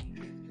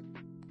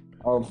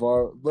 I'm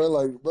far, bro.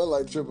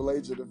 Like Triple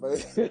H in the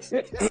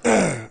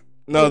face.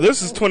 No,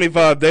 this is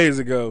 25 days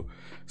ago.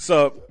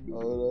 So,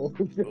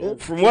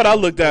 from what I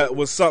looked at,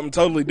 was something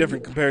totally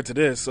different compared to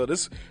this. So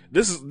this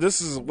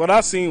is what I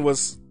seen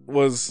was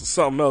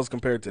something else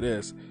compared to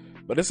this.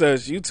 But it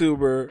says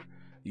YouTuber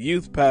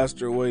youth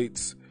pastor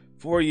waits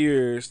 4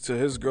 years till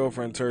his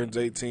girlfriend turns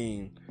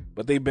 18,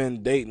 but they've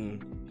been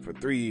dating for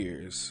 3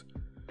 years.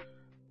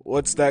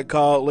 What's that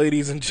called,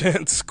 ladies and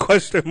gents?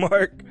 Question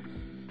mark.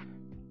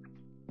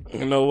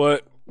 You know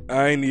what?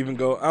 I'm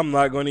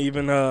not going to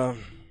even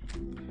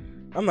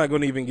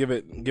give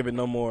it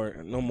no more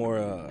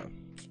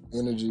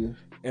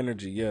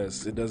energy.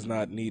 Yes, it does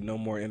not need no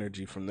more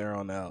energy from there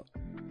on out.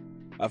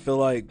 I feel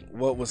like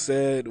what was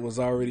said was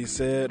already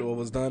said. What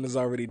was done is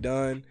already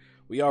done.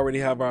 We already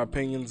have our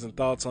opinions and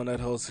thoughts on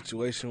that whole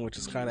situation, which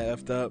is kind of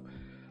effed up,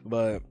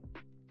 but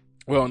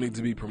we don't need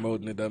to be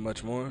promoting it that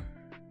much more.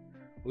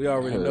 We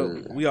already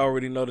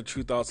know the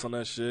true thoughts on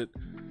that shit.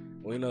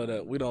 We know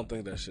that we don't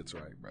think that shit's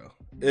right, bro.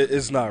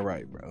 It's not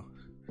right, bro.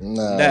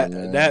 Nah,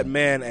 that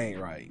man ain't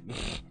right.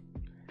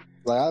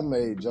 Like, I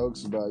made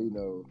jokes about,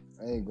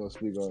 I ain't gonna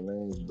speak on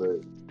names,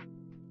 but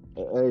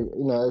hey,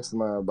 ex of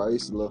mine, but I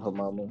used to love her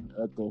mama.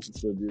 I think she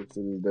still do it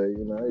to this day.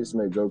 I used to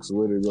make jokes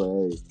with her,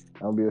 going, hey,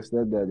 I'm gonna be a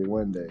stepdaddy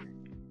one day.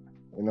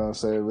 You know what I'm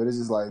saying? But it's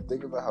just like,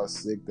 think about how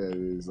sick that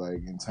is,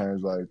 like, in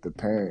terms of, like, the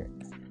parent.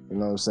 You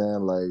know what I'm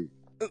saying? Like,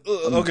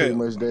 I'm pretty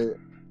much dead.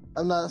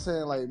 I'm not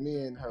saying, like, me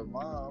and her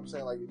mom. I'm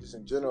saying, like, just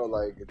in general,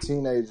 like, a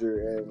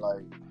teenager and,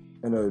 like,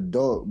 an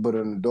adult, but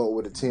an adult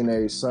with a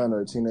teenage son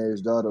or a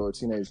teenage daughter or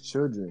teenage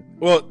children.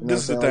 Well,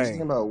 this is the thing.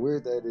 Think about how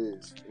weird that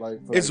is. Like,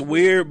 it's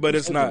weird, but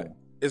it's not.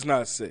 It's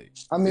not sick.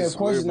 I mean, it's of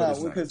course weird,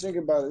 not. Because think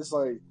about it. It's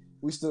like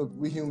we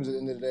humans at the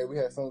end of the day, we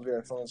have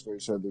feelings for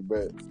each other.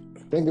 But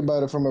think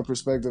about it from a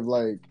perspective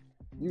like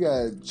you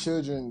got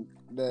children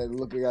that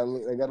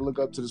they got to look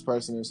up to this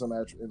person in some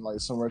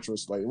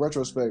retrospect,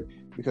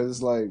 because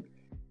it's like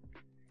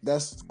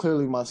that's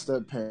clearly my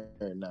step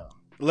parent now.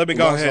 Let me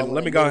go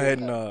ahead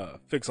and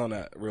fix on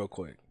that real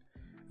quick.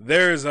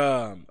 There's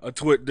a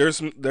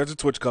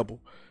Twitch couple.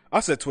 I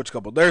said Twitch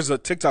couple. There's a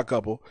TikTok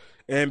couple,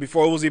 and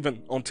before it was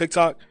even on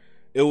TikTok,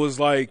 it was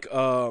like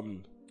a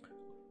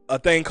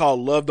thing called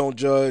Love Don't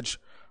Judge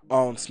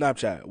on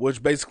Snapchat,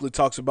 which basically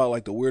talks about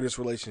like the weirdest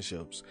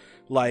relationships.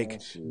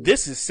 Like,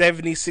 this is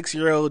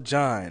 76-year-old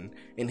John,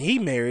 and he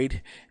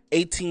married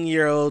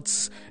 18-year-old,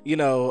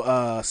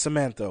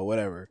 Samantha or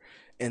whatever.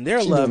 And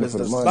their love is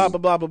blah, blah,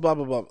 blah, blah, blah,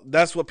 blah, blah.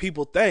 That's what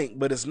people think,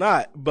 but it's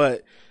not.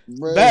 But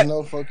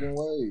no fucking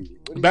way.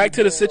 Back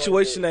to the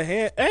situation at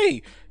hand.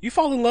 Hey, you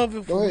fall in love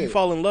with who you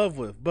fall in love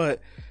with.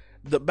 But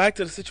back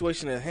to the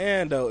situation at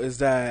hand, though, is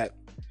that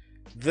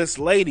this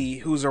lady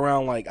who's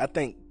around, like, I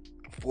think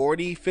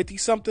 40, 50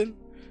 something,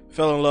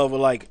 fell in love with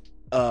like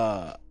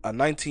a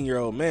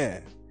 19-year-old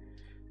man.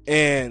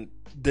 And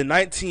the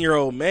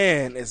 19-year-old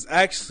man is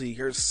actually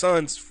her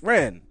son's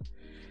friend.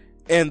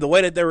 And the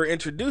way that they were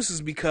introduced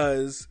is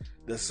because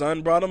the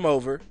son brought him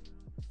over.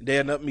 They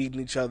ended up meeting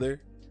each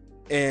other,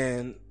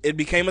 and it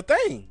became a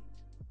thing.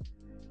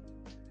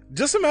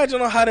 Just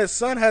imagine how that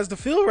son has to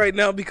feel right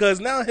now,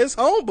 because now his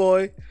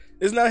homeboy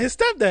is now his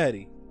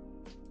stepdaddy.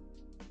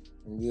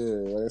 Yeah,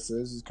 like I said,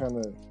 it's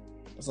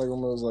like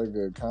almost like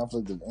a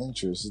conflict of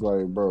interest. It's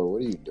like, bro,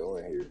 what are you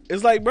doing here?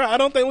 It's like, bro, I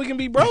don't think we can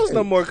be bros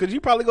no more, because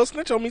you probably go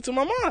snitch on me to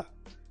my mom.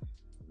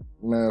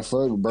 Man,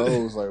 fuck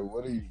bros. Like,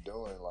 what are you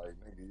doing? Like,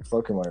 nigga,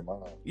 fucking my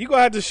mom. You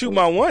gonna have to shoot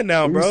my one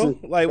now, bro.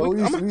 Like we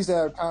used to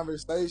have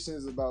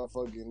conversations about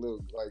fucking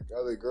little like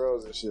other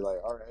girls and shit like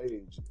our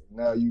age.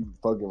 Now you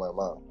fucking my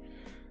mom.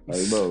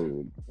 Like,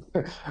 bro,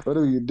 what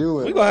are you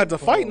doing? We gonna have to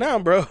fight now,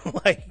 bro.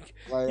 like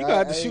you gonna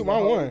have to shoot my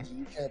one.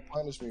 You can't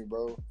punish me,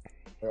 bro.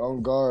 Like,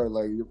 on guard,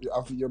 like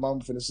your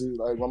mom finna see,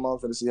 like my mom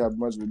finna see how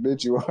much of a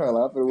bitch you are.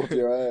 Like, I'm finna whoop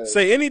your ass.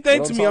 Say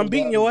anything to me, I'm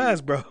beating your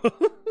ass, bro.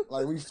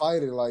 Like we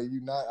fighting, like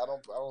you not. I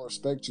don't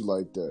respect you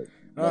like that.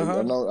 Like,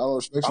 I don't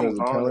respect you as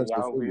a parent.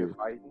 Y'all be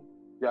fighting.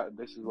 Yeah,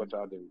 this is what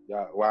y'all do.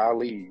 Y'all, while I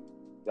leave,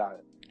 y'all.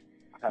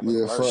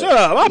 Shut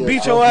up! I'll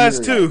beat your ass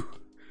too.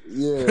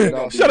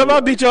 Yeah, shut up!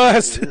 I'll beat your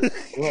ass too.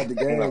 We have to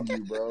gang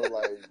you, bro.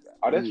 Like,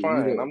 that's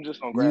fine. I'm just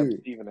gonna grab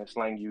Steven and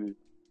slang you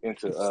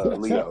into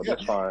Leo.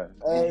 That's fine.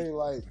 Hey,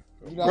 like.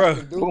 You're not bro,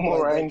 gonna do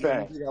boomerang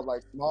back. You got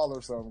like small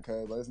or something,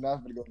 cause like, it's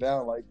not gonna go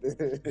down like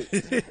this.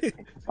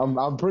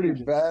 I'm pretty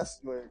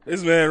fast.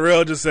 This man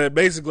real just said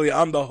basically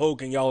I'm the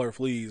Hulk and y'all are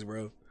fleas,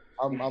 bro.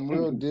 I'm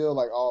real deal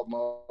like all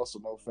muscle,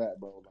 no fat,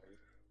 bro. Like,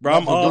 bro,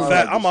 I'm all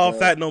fat. I'm all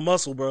fat, no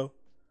muscle, bro.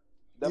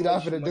 You're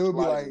not gonna do me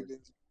like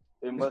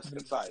it must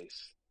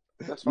concise.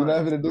 That's fine. You're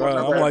not gonna do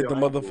bro, I'm like the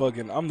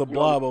motherfucking. I'm the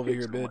blob over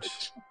here,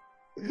 bitch.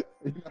 You're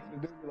not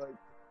gonna do me like.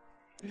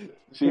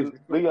 See,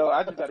 Leo,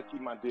 I just gotta keep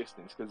my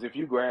distance because if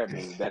you grab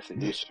me, that's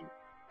an issue.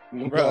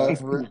 Bro,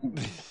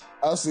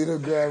 I'll see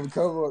them grab.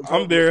 Come on.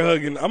 I'm bear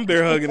hugging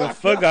the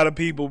fuck out of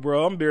people,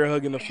 bro. I'm bear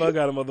hugging the fuck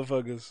out of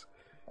motherfuckers.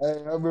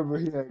 Hey, I remember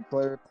he had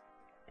Clarence.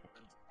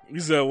 You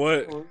said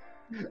what?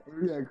 He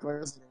had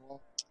Clarence on the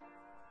wall.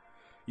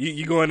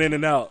 You going in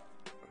and out.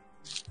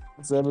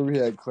 So I remember he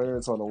had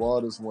Clarence on the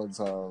wall this one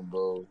time,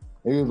 bro.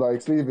 He was like,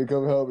 Steven,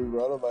 come help me,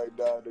 bro. I'm like,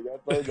 nah,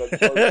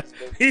 nigga.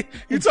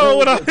 You told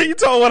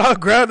what I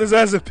grabbed his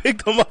ass and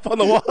picked him up on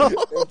the wall. And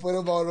put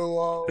him on the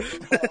wall.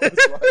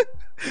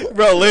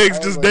 Bro, legs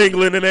just like,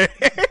 dangling in there.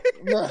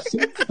 He's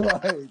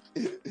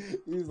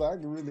like, I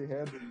can really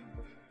handle you.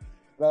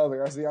 And I was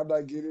like, I see, I'm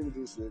not getting into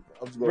this shit.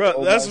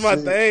 Bro, that's my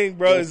thing,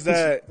 bro, is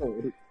that...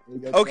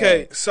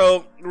 Okay,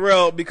 so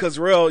because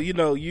you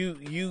know,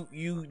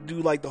 you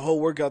do like the whole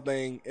workout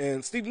thing,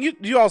 and Steven,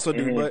 you also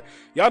do, but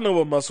y'all know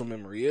what muscle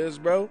memory is,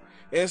 bro.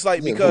 And it's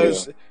like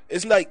because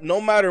it's like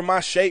no matter my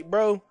shape,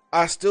 bro,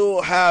 I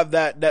still have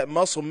that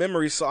muscle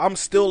memory, so I'm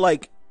still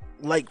like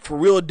for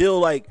real deal,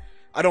 like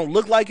I don't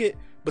look like it,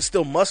 but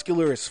still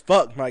muscular as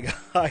fuck, my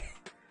guy.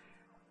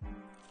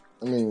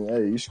 I mean,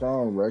 hey, you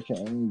strong, bro. I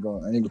ain't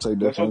gonna take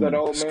that from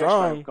you.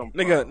 Strong,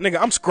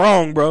 nigga, I'm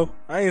strong, bro.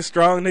 I ain't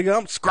strong, nigga.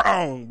 I'm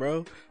strong,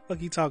 bro.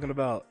 What you talking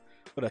about?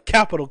 With a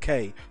capital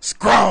K,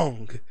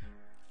 strong.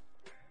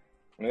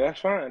 Yeah, that's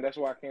fine. That's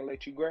why I can't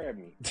let you grab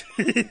me.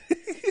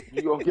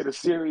 You gonna get a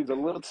series of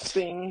little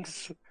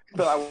stings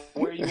till I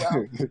wear you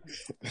out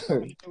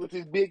with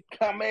this big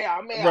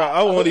Kamehameha. Bro,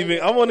 I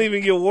won't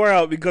even get wore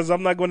out because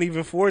I'm not gonna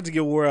even afford to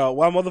get wore out.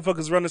 While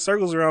motherfuckers running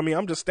circles around me,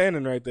 I'm just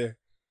standing right there.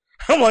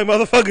 I'm like,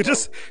 motherfucker,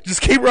 just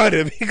keep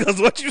running because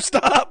once you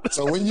stop.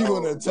 So when you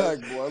gonna attack,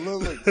 boy?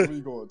 Look, when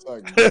you gonna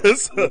attack?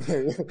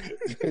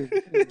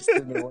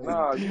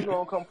 Nah, you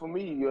gonna come for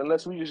me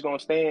unless we just gonna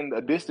stand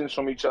a distance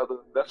from each other.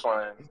 That's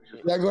fine.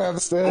 Y'all gonna have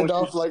to stand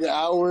off like an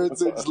hour and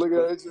just look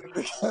at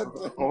each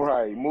other. All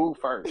right, move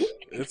first.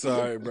 It's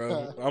all right,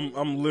 bro.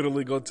 I'm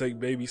literally gonna take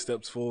baby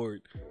steps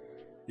forward,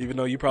 even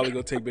though you probably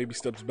gonna take baby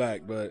steps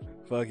back. But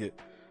fuck it.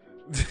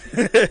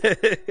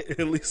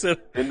 At least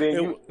and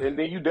then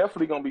you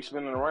definitely gonna be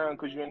spinning around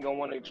because you ain't gonna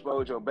want to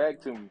expose your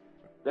back to me.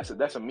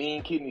 That's a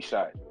mean kidney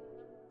shot.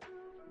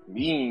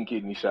 Mean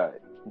kidney shot.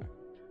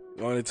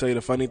 You want to tell you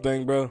the funny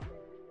thing, bro?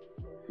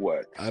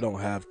 What? I don't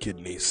have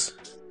kidneys.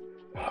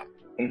 Oh,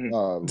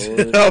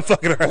 Lord. I'm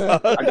fucking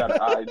around. I got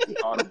an eye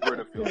on a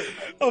Brita film.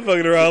 I'm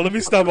fucking around. Let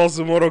me stop on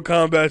some Mortal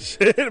Kombat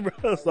shit,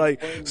 bro. It's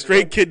like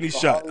straight kidney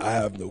shot. I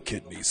have no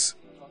kidneys.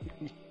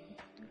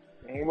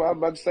 Well, I'm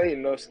about to say,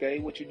 no,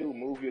 Skate, what you do?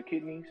 Move your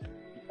kidneys?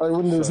 Like,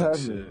 when did this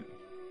happen?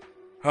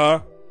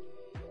 Huh?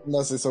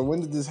 No, so when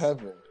did this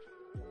happen?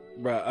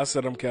 Bro, I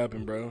said I'm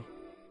capping, bro.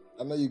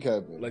 I know you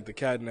capping. Like the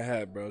cat in the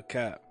hat, bro.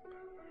 Cap.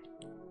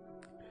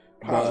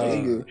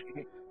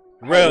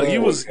 Real,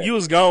 you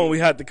was gone when we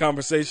had the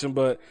conversation,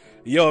 but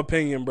your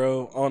opinion,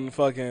 bro, on the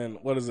fucking,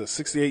 what is it,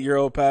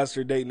 68-year-old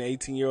pastor dating an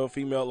 18-year-old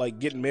female, like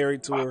getting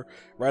married to her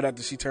right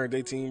after she turned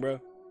 18, bro?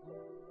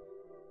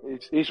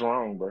 It's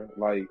wrong, bro.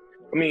 Like,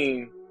 I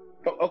mean,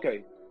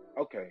 okay.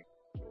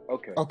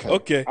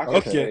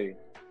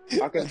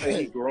 I can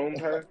say he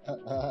groomed her.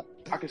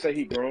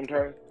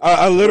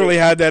 I literally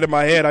had that in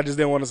my head. I just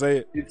didn't want to say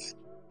it.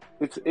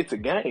 It's a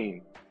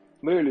game.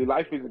 Literally,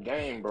 life is a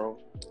game, bro.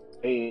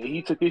 And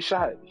he took his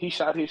shot. He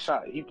shot his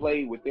shot. He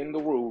played within the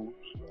rules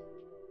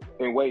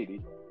and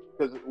waited.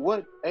 Because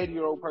what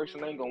 80-year-old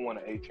person ain't gonna want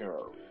an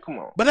 18-year-old? Come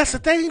on. But that's the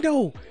thing,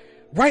 though.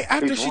 Right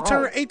after she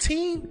turned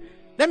 18,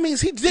 that means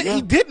he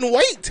didn't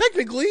wait.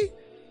 Technically.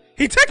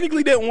 He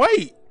technically didn't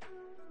wait.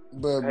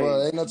 But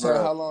bro, ain't no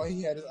telling how long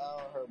he had his eye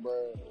on her,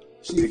 bro.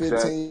 She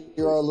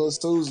 15-year-old little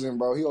Susan,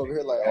 bro. He over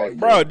here like,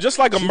 bro, just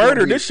like a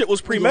murder, this shit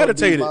was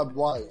premeditated. My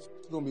wife.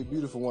 gonna be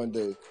beautiful one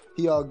day.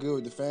 He all good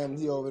with the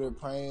family. He over there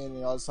praying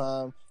and all the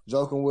time,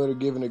 joking with her,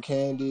 giving her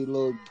candy,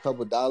 little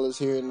couple dollars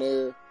here and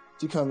there.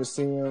 She come and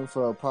see him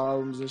for her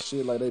problems and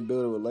shit. Like, they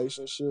build a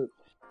relationship.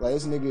 Like,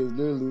 this nigga is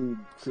literally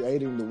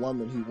creating the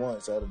woman he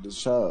wants out of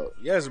this child.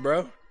 Yes,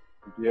 bro.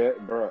 Yeah,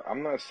 bro.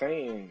 I'm not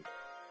saying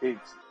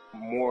it's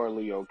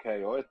morally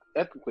okay or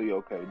ethically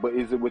okay, but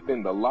is it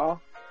within the law?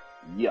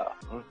 Yeah,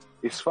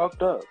 it's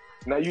fucked up.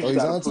 Now you just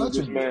gotta prove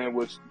this man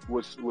was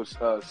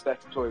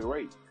statutory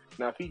rape.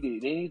 Now, if he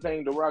did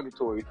anything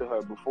derogatory to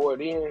her before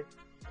then,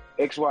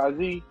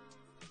 XYZ,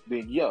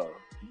 then yeah,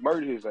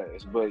 murder his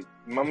ass. But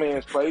my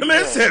man's played. The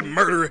man said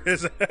murder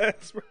his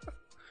ass, bro.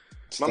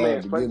 My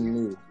man's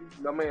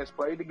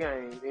played the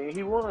game and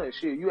he won.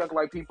 Shit, you act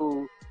like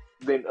people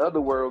in other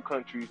world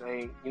countries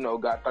ain't,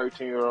 got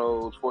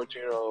 13-year-olds,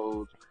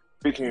 14-year-olds,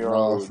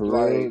 15-year-olds,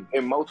 like,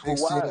 and multiple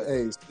 16, wives.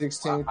 Hey,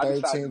 16,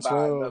 13,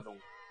 12,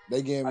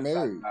 they getting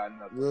married.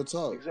 Real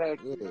talk.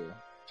 Exactly. Yeah.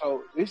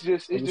 So it's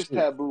just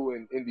taboo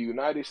in the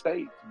United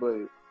States,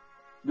 but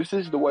this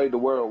is the way the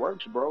world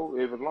works, bro.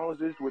 As long as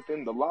it's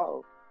within the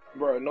law,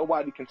 bro,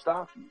 nobody can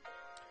stop you.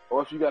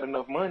 Or if you got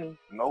enough money,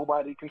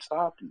 nobody can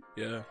stop you.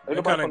 Yeah. Ain't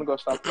nobody gonna go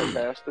stop that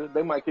pastor.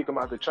 They might kick him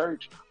out the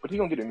church, but he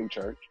gonna get a new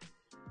church.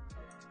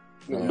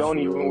 Don't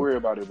even worry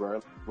about it,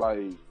 bro.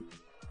 Like,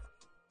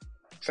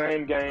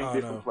 same game,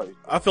 different place.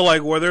 I feel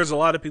like where there's a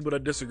lot of people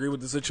that disagree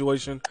with the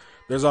situation,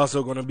 there's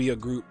also going to be a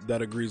group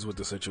that agrees with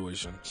the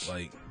situation.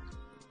 Like,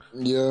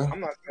 yeah, I'm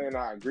not saying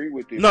I agree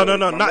with it. No,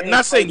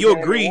 not saying you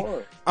agree.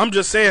 I'm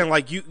just saying,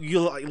 like, you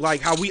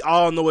like how we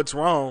all know it's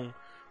wrong,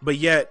 but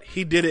yet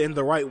he did it in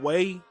the right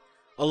way.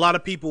 A lot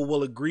of people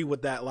will agree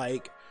with that.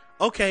 Like,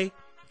 okay,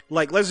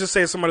 like, let's just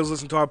say somebody was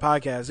listening to our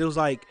podcast. It was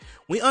like,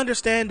 we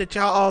understand that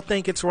y'all all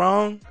think it's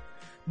wrong,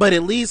 but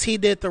at least he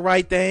did the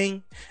right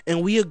thing,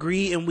 and we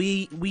agree, and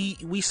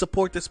we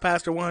support this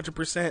pastor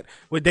 100%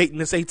 with dating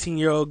this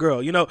 18-year-old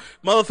girl.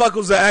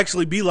 Motherfuckers that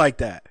actually be like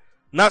that.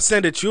 Not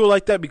saying that you're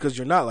like that, because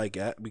you're not like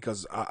that,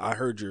 because I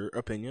heard your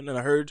opinion, and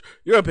I heard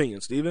your opinion,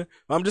 Steven.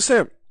 I'm just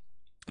saying,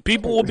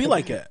 people will be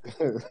like that.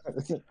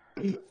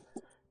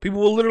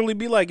 People will literally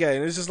be like that,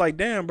 and it's just like,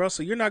 damn, bro,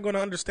 so you're not going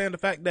to understand the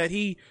fact that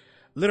he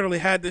literally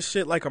had this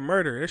shit like a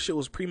murder. This shit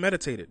was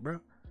premeditated, bro.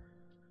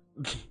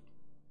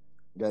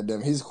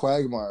 Goddamn, he's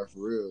Quagmire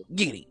for real.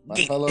 Get My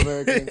fellow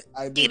Americans,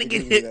 I did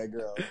get that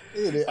girl.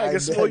 I can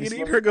smoke it,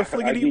 eat her, go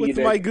flick it with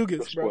my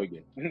googans, bro.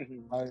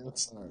 I am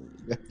sorry.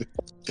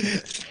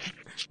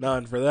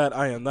 None for that.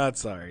 I am not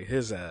sorry.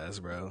 His ass,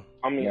 bro.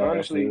 I mean,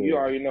 honestly, you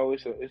already know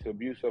it's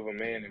abuse of a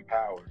man in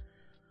power.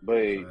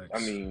 But Facts. I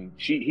mean,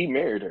 he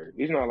married her.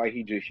 It's not like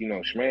he just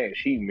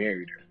smashed. He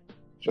married her,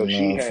 so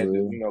she had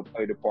to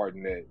play the part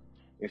in that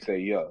and say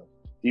yeah.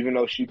 Even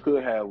though she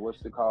could have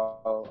what's it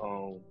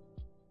called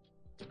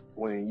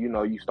when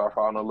you start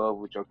falling in love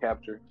with your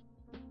captor.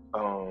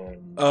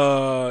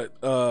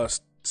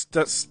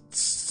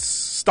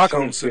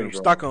 Stockholm syndrome.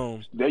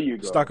 Stockholm. There you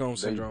go. Stockholm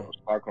syndrome.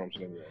 Stockholm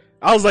syndrome.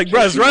 I was like,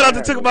 bro, it's right out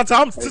the tip of my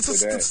tongue. Same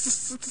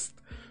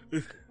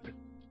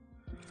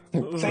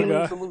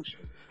solution.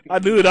 I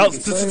knew it. I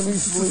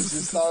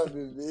was all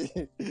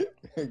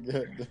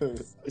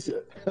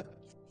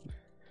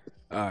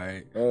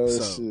right. Oh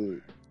so,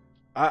 shit!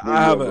 I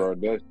have bro.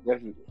 That's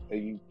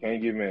you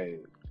can't get mad.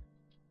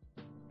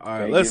 All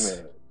right,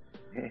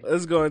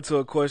 let's go into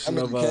a question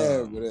of. But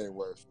it ain't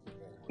worth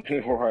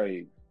it.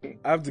 Right.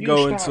 I have to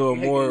go into a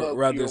more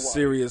rather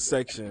serious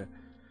section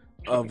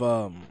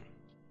of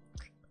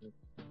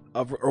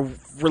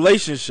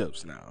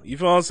relationships now. You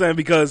feel what I'm saying?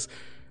 Because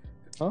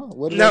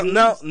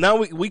now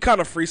we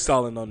kind of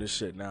freestyling on this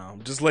shit now.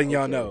 I'm just letting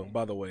y'all know,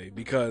 by the way,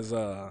 because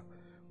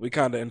we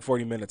kind of in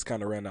 40 minutes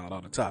kind of ran out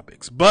all the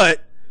topics.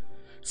 But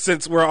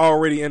since we're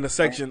already in the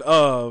section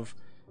of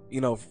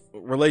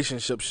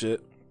relationship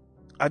shit,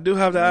 I do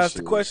have to ask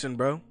the question,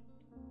 bro.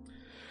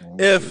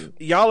 If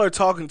y'all are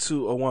talking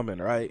to a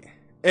woman, right?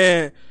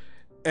 And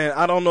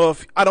I don't know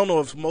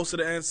if most of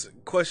the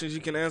questions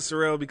you can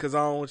answer, El, because I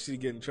don't want you to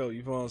get in trouble.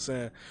 You know what I'm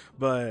saying?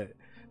 But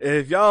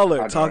if y'all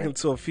are talking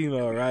to a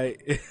female, right,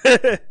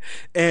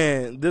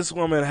 and this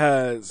woman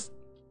has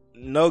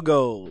no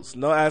goals,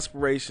 no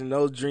aspiration,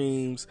 no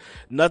dreams,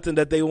 nothing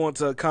that they want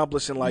to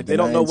accomplish in life, they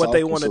don't know what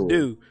they want to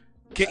do.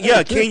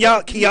 Can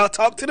y'all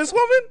talk to this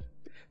woman?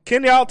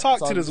 Can y'all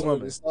talk to this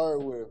woman? To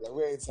start with, like,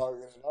 we ain't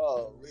talking at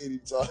all. We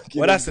ain't talking.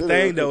 Well, that's the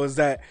thing, though, is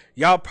that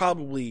y'all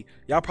probably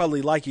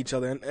like each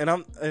other,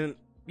 and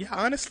yeah,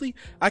 honestly,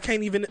 I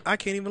can't even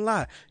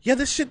lie. Yeah,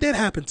 this shit did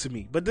happen to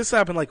me, but this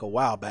happened like a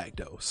while back,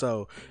 though.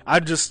 So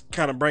I'm just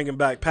kind of bringing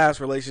back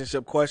past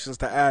relationship questions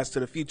to ask to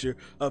the future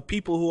of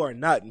people who are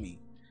not me,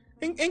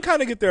 and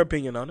kind of get their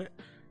opinion on it.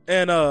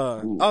 And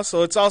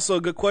also, it's also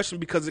a good question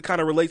because it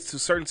kind of relates to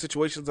certain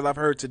situations that I've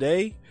heard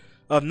today.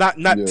 Not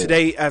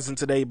today as in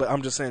today, but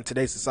I'm just saying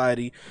today's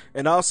society.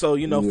 And also,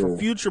 for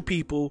future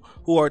people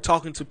who are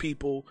talking to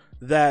people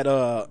that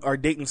are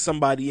dating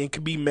somebody, and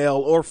could be male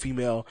or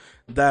female,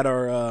 that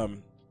are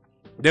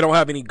they don't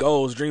have any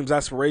goals, dreams,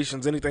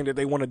 aspirations, anything that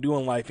they want to do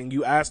in life, and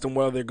you ask them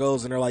what are their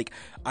goals, and they're like,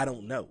 I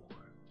don't know.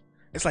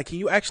 It's like, can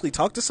you actually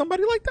talk to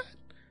somebody like that?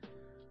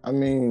 I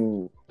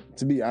mean,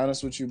 to be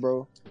honest with you,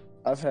 bro,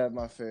 I've had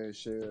my fair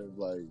share of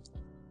like,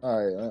 all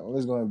right,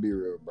 let's go and be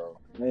real, bro.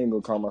 I ain't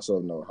gonna call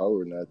myself no hoe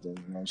or nothing.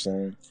 You know what I'm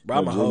saying? Bro,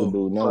 I'm No a hoe.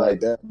 jigaboo, nothing like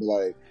that. But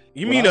like,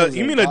 you mean a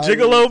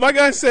gigolo? My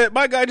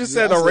guy just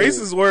said a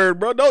racist word,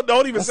 bro.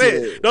 Don't even say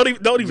it.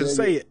 Don't even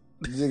say it.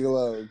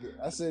 Gigolo.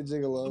 I said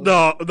gigolo.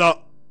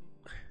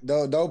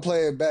 No. Don't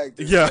play it back.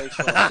 Yeah. I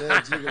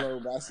said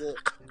gigolo, but I said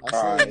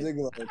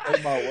gigolo.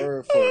 Take my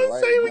word for it,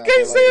 right? We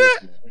can't say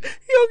that.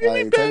 He don't give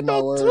me back take my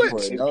on word Twitch.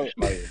 for it.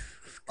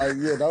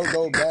 Don't don't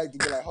go back to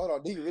be like, hold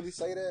on, did he really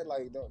say that?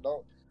 Like,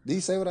 don't. Did he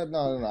say what I?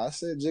 No. I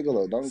said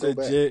gigolo. Don't go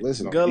back.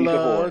 Listen,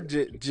 gigolo.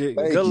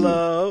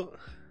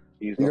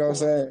 You know what I'm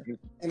saying?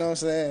 You know what I'm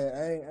saying?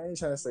 I ain't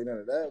trying to say none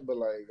of that, but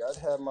like I'd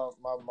had my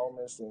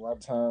moments in my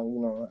time. You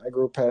know, I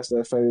grew past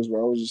that phase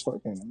where I was just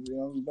fucking. You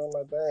know, I was doing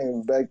my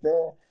thing. Back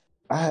then,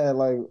 I had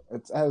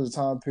a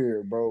time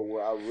period, bro,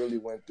 where I really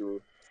went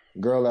through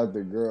girl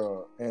after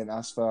girl, and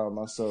I found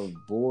myself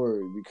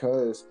bored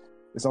because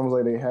it's almost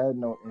like they had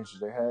no interest.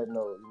 They had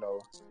no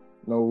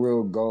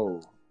real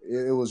goal.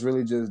 It was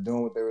really just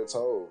doing what they were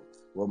told.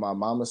 Well, my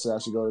mama said I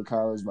should go to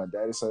college. My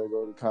daddy said I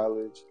go to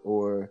college,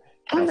 or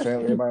my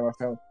family, everybody in my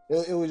family.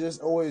 It was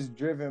just always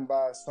driven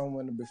by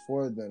someone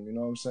before them. You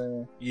know what I'm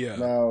saying? Yeah.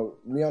 Now,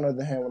 me on the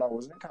other hand, when I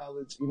was in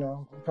college, you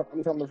know,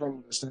 I'm coming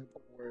from the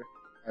standpoint where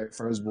I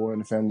first born in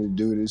the family to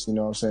do this. You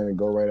know what I'm saying? And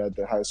go right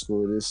after high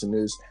school, this and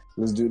this.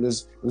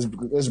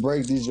 Let's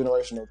break these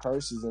generational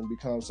curses and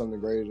become something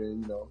greater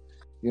than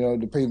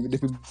the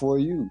people before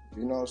you.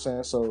 You know what I'm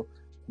saying? So.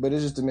 But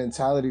it's just the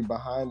mentality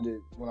behind it.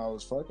 When I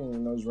was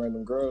fucking those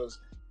random girls,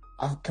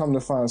 I've come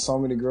to find so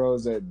many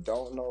girls that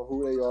don't know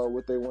who they are,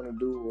 what they want to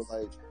do,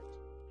 or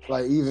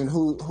like even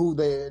who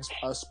they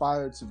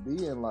aspire to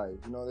be in life.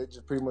 You know, they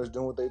just pretty much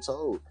doing what they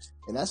told,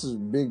 and that's a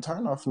big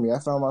turnoff for me. I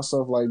found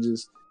myself like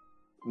just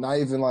not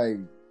even like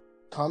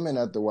coming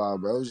after a while,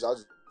 bro. I was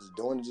just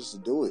doing it just to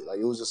do it. Like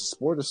it was just a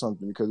sport or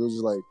something, because it was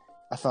just like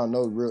I found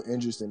no real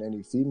interest in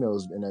any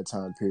females in that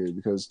time period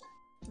because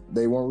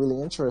they weren't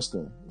really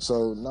interesting.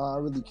 So I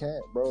really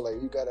can't, bro.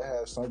 Like you gotta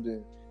have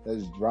something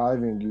that's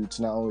driving you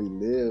to not only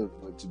live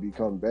but to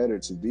become better,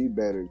 to be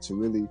better, to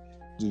really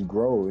just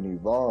grow and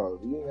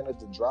evolve. You ain't got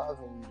nothing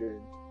driving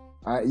you.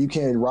 Then you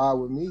can't ride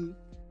with me.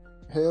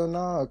 Hell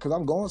nah, cause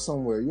I'm going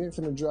somewhere. You ain't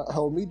finna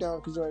hold me down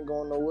cause you ain't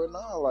going nowhere.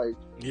 Nah, like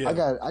yeah. I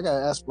got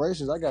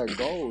aspirations. I got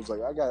goals.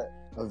 Like I got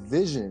a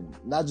vision,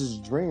 not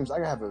just dreams.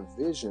 I have a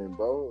vision,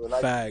 bro. And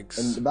facts.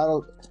 And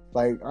about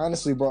like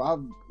honestly, bro,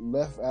 I've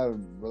left out of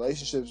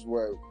relationships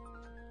where,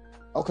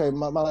 okay,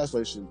 my last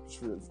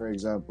relationship, for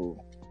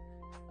example,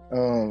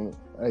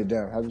 hey,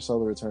 damn, happy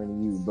solar return to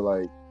you. But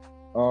like,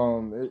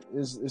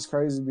 it's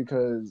crazy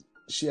because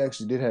she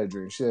actually did have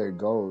dreams. She had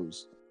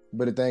goals,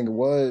 but the thing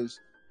was,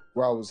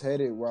 where I was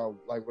headed, what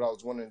I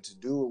was wanting to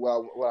do,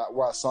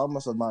 where I saw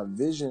myself, my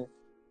vision,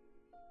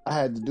 I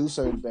had to do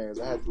certain things.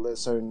 I had to let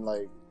certain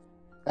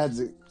I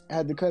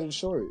had to cut it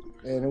short,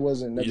 and it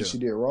wasn't nothing she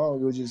did wrong.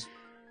 It was just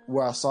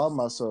where I saw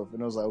myself,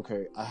 and I was like,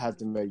 okay, I have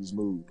to make this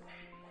move.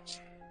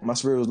 My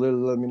spirit was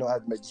literally letting me know I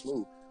had to make this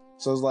move.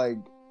 So it's like,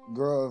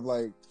 girl, if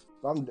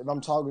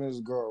I'm talking to this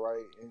girl,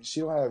 right, and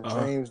she don't have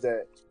dreams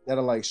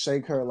that'll like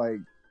shake her like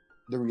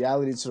the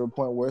reality to the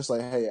point where it's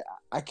like, hey,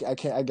 I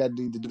can't, I got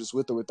to do this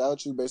with or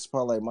without you based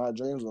upon like my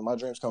dreams. When my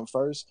dreams come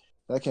first,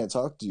 I can't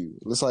talk to you.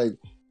 It's like,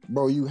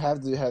 bro, you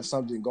have to have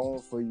something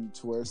going for you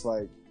to where it's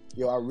like,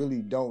 yo, I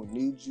really don't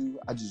need you.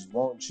 I just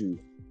want you.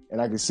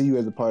 And I can see you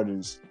as a part of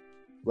this.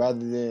 Rather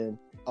than,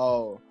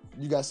 oh,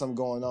 you got something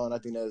going on. I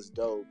think that's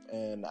dope.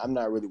 And I'm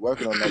not really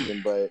working on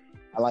nothing, but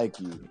I like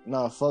you.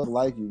 Nah, fuck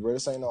like you, bro.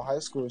 This ain't no high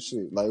school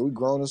shit. Like, we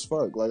grown as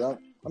fuck. Like,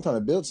 I'm trying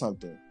to build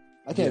something.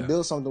 I can't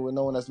build something with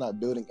no one that's not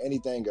building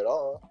anything at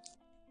all.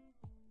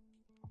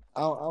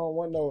 I don't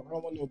want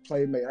no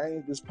playmate. I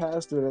ain't this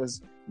pastor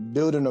that's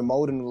building or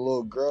molding a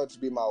little girl to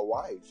be my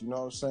wife. You know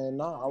what I'm saying?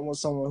 Nah, I want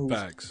someone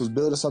who's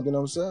building something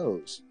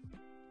themselves.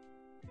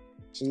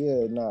 So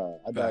yeah,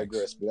 I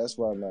digress, but that's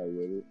why I'm not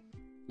with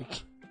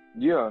it.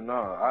 Yeah,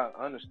 I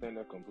understand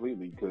that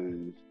completely,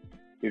 because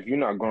if you're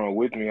not growing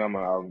with me, I'm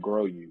gonna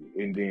outgrow you,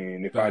 and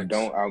then if I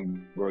don't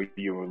outgrow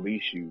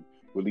you,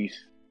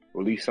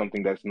 release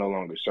something that's no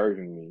longer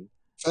serving me.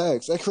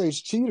 Facts. That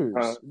creates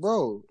cheaters,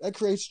 bro. That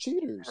creates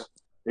cheaters.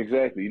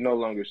 Exactly. You're no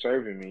longer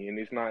serving me, and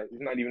it's not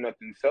even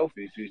nothing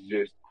selfish. It's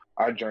just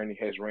our journey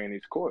has ran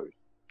its course.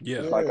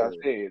 Yeah. Like I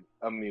said,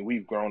 I mean,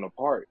 we've grown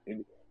apart,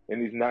 and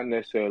it's not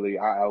necessarily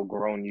I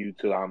outgrown you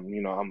till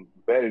I'm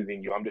better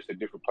than you. I'm just a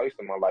different place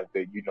in my life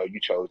that you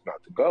chose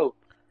not to go,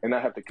 and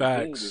I have to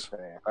continue this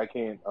path. I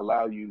can't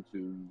allow you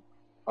to,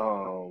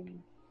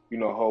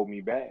 hold me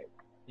back,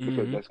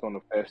 because that's going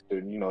to fester,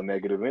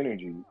 negative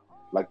energy.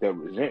 Like that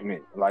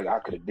resentment, like I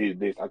could have did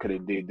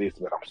this,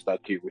 but I'm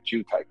stuck here with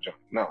you type junk.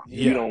 No,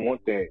 you don't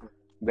want that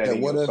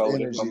in your soul.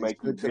 That's gonna make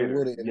you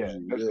bitter.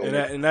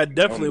 And that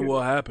definitely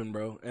will happen,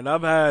 bro. And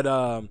I've had,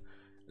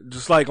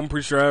 just like I'm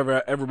pretty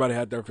sure everybody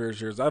had their fair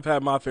shares. I've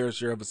had my fair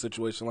share of a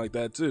situation like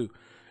that too.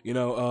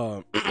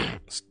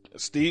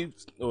 Steve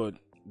or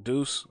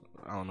Deuce,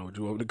 I don't know what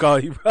you want me to call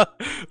you, bro.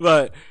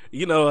 But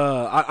you know,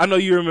 I know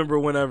you remember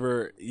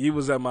whenever you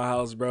was at my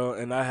house, bro,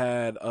 and I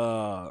had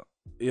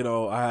you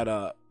know, I had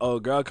a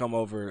old girl come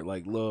over,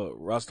 like little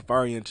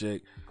Rastafarian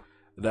chick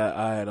that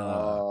I had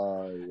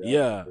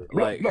yeah,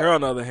 like her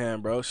on the other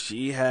hand, bro,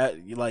 she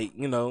had like,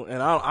 you know,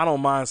 and I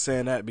don't mind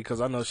saying that because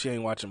I know she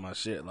ain't watching my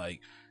shit,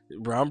 like,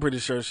 bro, I'm pretty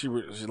sure she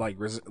like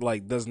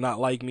does not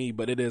like me,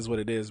 but it is what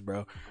it is,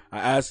 bro. I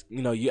ask,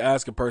 you know, you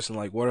ask a person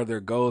like what are their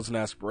goals and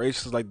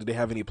aspirations, like do they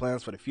have any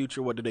plans for the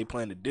future, what do they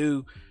plan to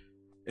do,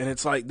 and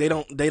it's like they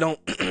don't they don't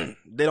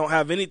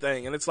have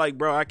anything, and it's like,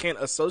 bro, I can't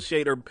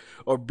associate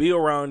or be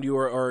around you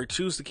or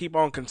choose to keep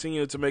on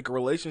continuing to make a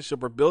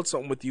relationship or build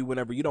something with you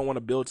whenever you don't want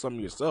to build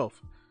something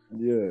yourself.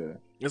 Yeah,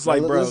 it's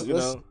like, bro, you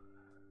know,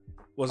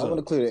 I want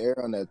to clear the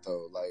air on that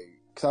though, like,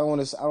 cause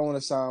I don't want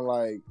to sound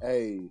like,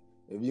 hey,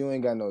 if you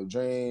ain't got no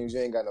dreams,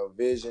 you ain't got no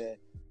vision,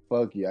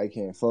 fuck you, I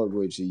can't fuck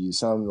with you. You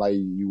something like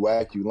you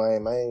whack, you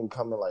lame. I ain't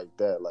coming like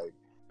that. Like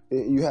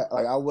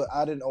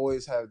I didn't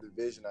always have the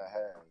vision I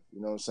have. You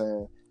know what I'm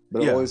saying?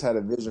 But I always had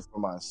a vision for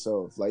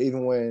myself. Like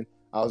even when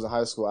I was in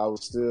high school, I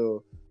was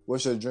still,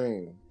 what's your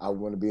dream? I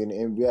want to be in the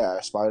NBA. I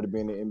aspire to be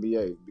in the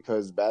NBA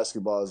because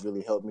basketball has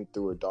really helped me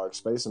through a dark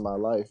space in my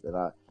life, and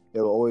I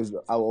will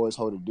always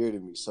hold it dear to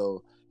me.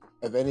 So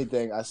if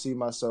anything, I see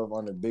myself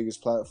on the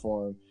biggest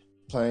platform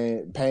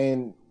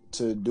paying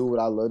to do what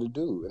I love to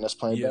do, and that's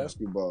playing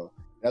basketball.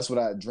 That's what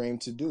I dream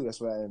to do. That's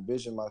what I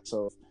envision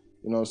myself.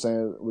 You know what I'm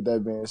saying? With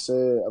that being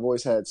said, I've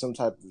always had some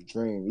type of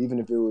dream, even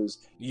if it was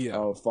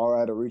far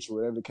out of reach or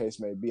whatever the case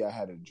may be. I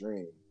had a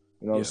dream.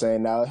 You know what I'm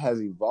saying? Now it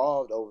has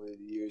evolved over the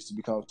years to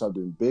become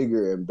something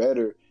bigger and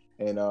better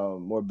and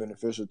more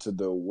beneficial to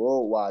the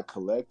worldwide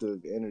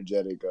collective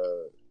energetic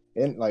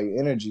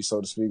energy,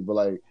 so to speak. But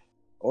like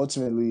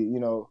ultimately, you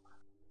know,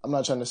 I'm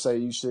not trying to say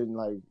you shouldn't,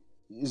 like,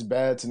 it's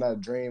bad to not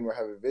dream or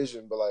have a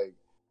vision, but like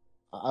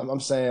I'm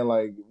saying,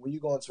 like, when you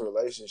go into a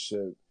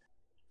relationship,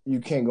 you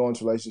can't go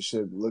into a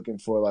relationship looking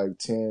for like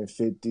 10,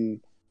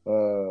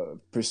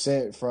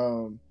 50%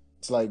 from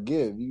to like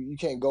give. You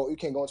can't go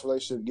into a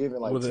relationship giving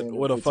like with 10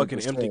 with a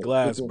fucking empty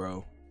glass, 15.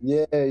 bro.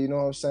 Yeah, you know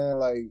what I'm saying?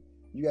 Like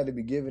you got to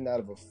be giving out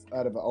of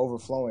an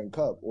overflowing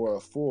cup or a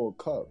full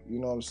cup. You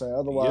know what I'm saying?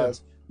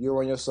 Otherwise, you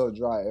run yourself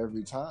dry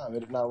every time.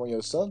 And if not run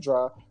yourself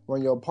dry,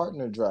 run your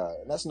partner dry,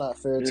 and that's not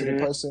fair to the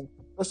person.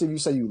 Especially if you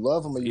say you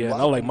love them or you like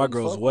not like them, my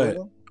girl's wet.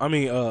 I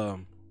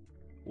mean,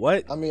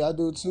 what? I mean, I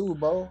do too,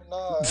 bro.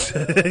 Nah,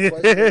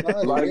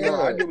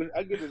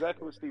 I get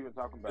exactly what Steven's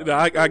talking about.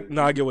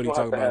 No, I get what he's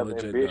talking about.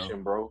 Legit,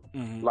 ambition, bro.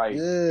 Mm-hmm. Like,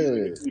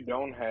 even if you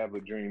don't have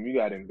a dream, you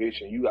got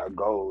ambition, you got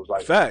goals.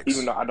 Like, facts.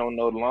 Even though I don't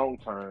know the long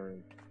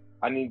term,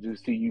 I need to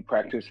see you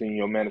practicing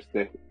your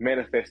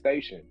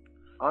manifestation.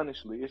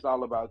 Honestly, it's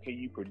all about, can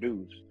you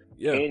produce?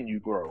 Can you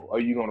grow? Or are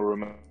you going to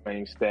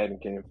remain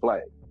static and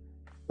flat?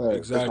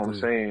 Exactly. That's what I'm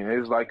saying.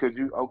 It's like,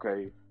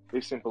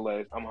 it's simple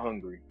as, I'm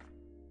hungry.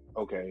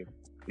 Okay.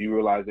 You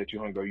realize that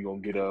you're hungry, are you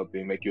going to get up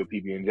and make you a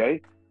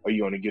PB&J? Are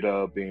you going to get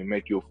up and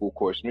make you a full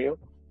course meal?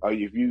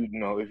 If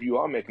you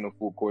are making a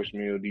full course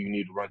meal, do you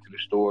need to run to the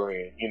store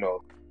and,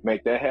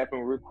 make that happen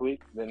real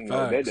quick? Then,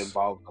 that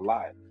involves a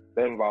lot.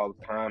 That involves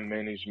time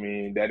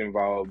management. That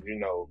involves,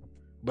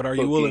 But are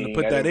you willing to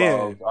put that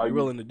in? Are you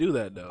willing to do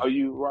that, though? Are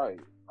you right?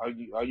 Are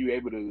you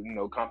able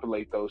to,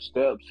 compilate those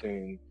steps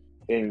and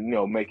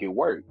make it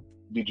work?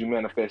 Did you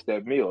manifest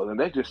that meal? And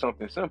that's just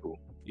something simple.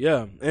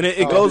 Yeah, and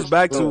it goes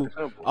back to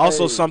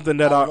also something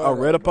that I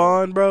read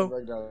upon, bro.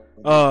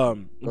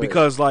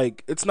 Because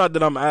like, it's not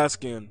that I'm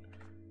asking,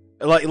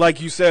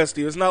 like you said,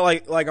 Steve. It's not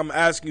like I'm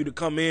asking you to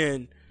come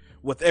in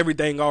with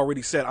everything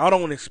already set. I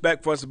don't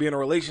expect for us to be in a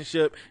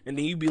relationship and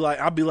then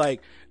I'll be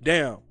like,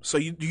 damn. So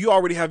do you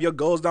already have your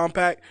goals down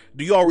packed?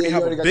 Do you already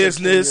have a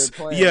business?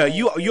 Yeah,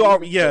 you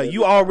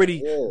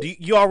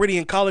already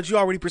in college. You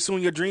already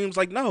pursuing your dreams.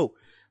 Like, no.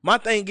 My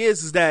thing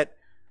is that,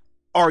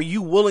 are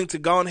you willing to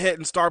go ahead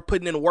and start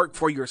putting in work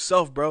for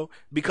yourself, bro?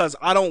 Because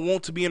I don't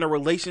want to be in a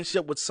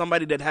relationship with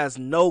somebody that has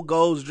no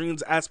goals,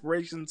 dreams,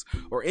 aspirations,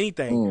 or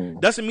anything.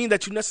 Doesn't mean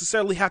that you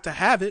necessarily have to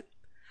have it.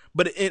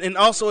 But and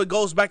also it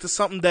goes back to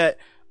something that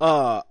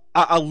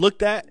I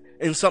looked at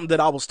and something that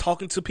I was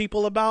talking to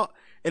people about,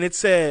 and it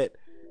said,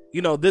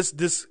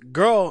 this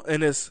girl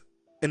and this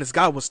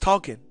guy was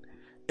talking,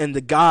 and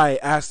the guy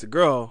asked the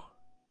girl,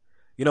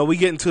 we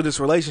get into this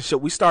relationship,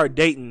 we start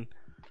dating.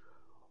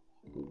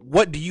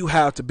 What do you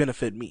have to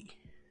benefit me?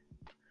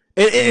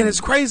 And as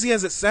crazy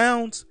as it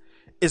sounds,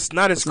 it's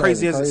not as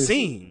crazy as it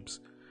seems.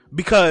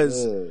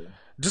 Because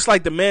just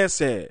like the man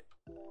said,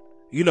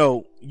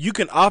 you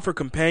can offer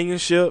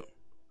companionship,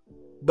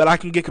 but I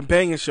can get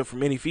companionship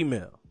from any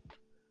female.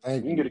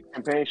 You can get a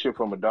companionship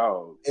from a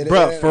dog.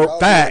 Bro, for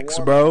facts,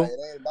 bro. It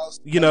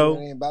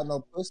ain't about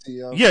no pussy.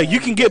 You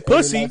can get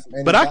pussy,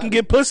 but I can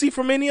get pussy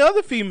from any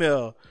other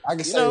female. I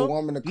can say a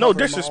woman to no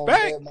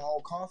disrespect. My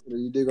own comforter.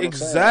 You dig what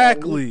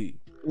exactly.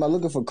 I'm not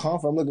looking for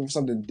comfort. I'm looking for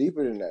something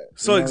deeper than that.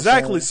 So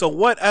exactly. So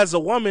what, as a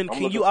woman,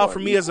 can you offer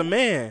me as a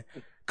man?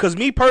 Because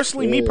me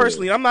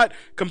personally, I'm not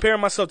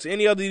comparing myself to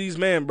any other of these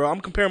men, bro. I'm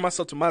comparing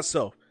myself to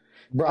myself.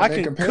 Bro, I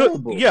can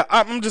cook. Yeah,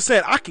 I'm just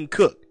saying I can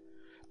cook.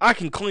 I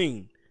can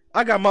clean.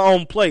 I got my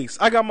own place.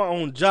 I got my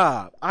own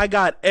job. I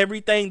got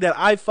everything that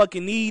I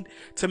fucking need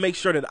to make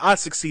sure that I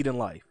succeed in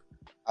life.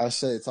 I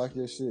say, talk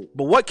your shit.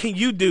 But what can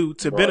you do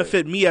to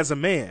benefit me as a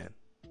man?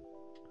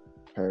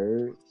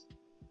 Heard.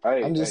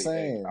 Hey, I'm just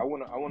saying. I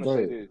wanna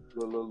say this.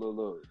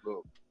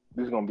 Look.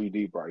 This is gonna be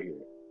deep right here.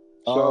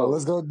 So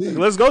let's go deep.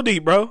 Let's go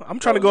deep, bro. I'm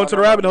trying to go into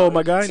the rabbit hole,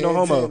 my guy. No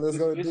homo. Let's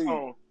go deep.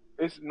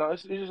 It's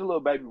just a little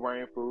baby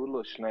brain food, a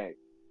little snack.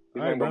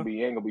 It ain't gonna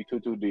be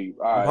too deep.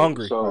 All I'm right,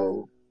 hungry.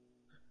 So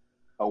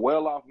a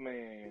well-off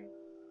man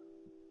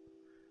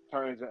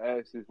turns and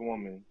asks this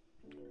woman,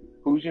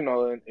 who's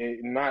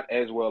not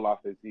as well off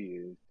as he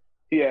is.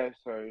 He asks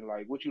her,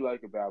 like, "What you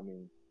like about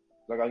me?"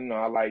 Like,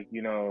 I like,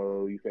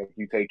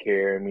 you take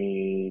care of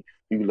me,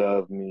 you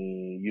love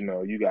me,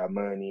 you got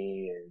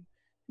money,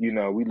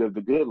 and we live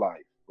the good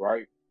life,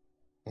 right?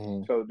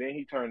 Mm-hmm. So then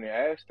he turned and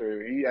asked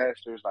her. He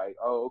asked her, like,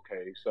 "Oh,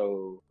 okay,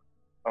 so,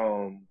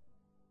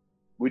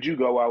 would you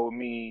go out with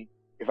me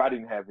if I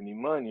didn't have any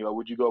money, or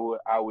would you go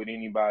out with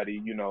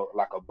anybody,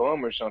 like a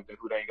bum or something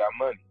who ain't got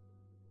money?"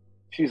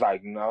 She's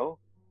like, "No."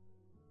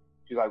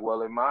 She's like,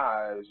 "Well, in my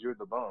eyes, you're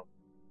the bum."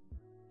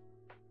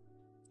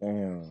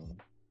 Damn.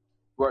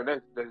 Well,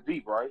 that's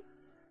deep, right?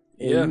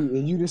 Yeah.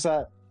 And you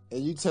decide,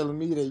 and you telling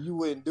me that you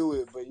wouldn't do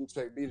it, but you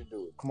expect me to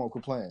do it. Come on,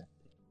 quit playing.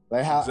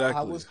 Like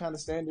how was kind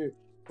of standard?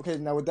 Okay,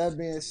 now with that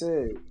being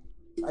said,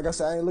 like I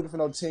said, I ain't looking for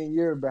no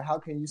 10-year, but how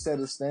can you set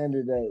a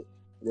standard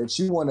that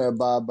you want to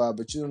abide by,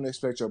 but you don't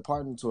expect your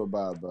partner to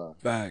abide by?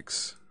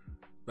 Facts.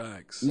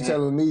 You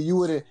telling me you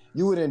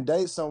wouldn't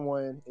date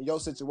someone in your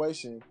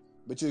situation,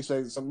 but you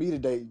expect me to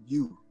date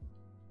you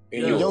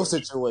in your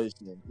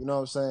situation. You know what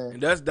I'm saying?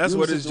 And that's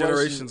where this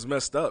generation's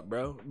messed up,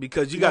 bro.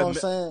 Because you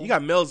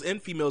got males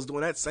and females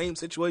doing that same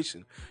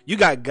situation. You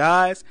got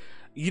guys,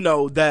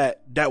 that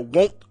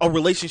want a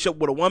relationship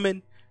with a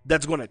woman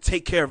that's going to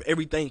take care of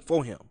everything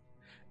for him,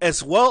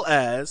 as well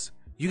as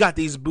you got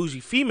these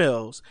bougie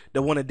females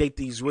that want to date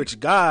these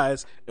rich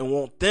guys and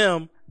want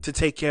them to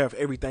take care of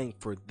everything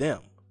for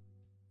them.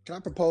 Can I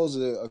propose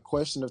a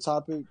question of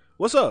topic?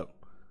 What's up?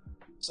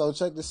 So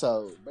check this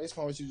out. Based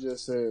on what you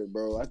just said,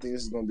 bro, I think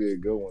this is going to be a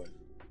good one.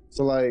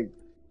 So, like,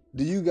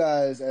 do you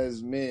guys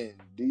as men,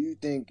 do you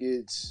think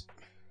it's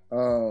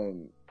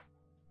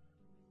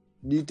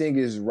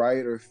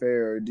right or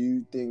fair, or do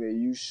you think that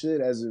you should,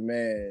 as a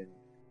man,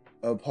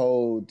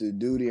 uphold the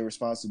duty and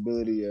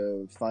responsibility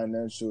of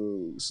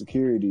financial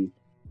security,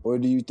 or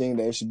do you think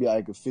that it should be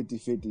like a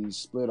 50-50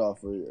 split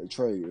off a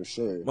trade or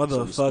share?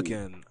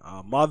 Motherfucker,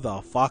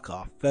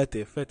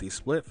 50-50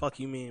 split? Fuck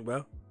you mean,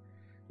 bro?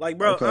 Like,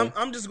 bro, okay.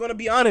 I'm just gonna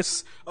be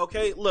honest,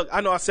 okay? Look,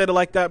 I know I said it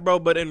like that, bro,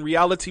 but in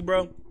reality,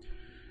 bro,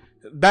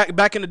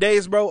 back in the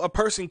days, bro, a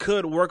person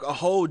could work a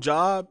whole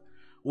job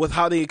with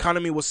how the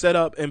economy was set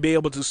up and be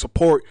able to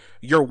support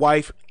your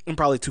wife and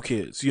probably 2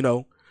 kids,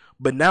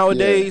 But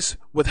nowadays,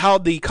 with how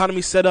the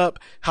economy's set up,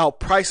 how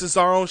prices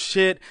are on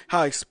shit,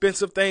 how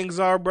expensive things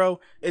are, bro,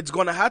 it's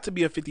gonna have to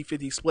be a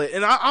 50-50 split.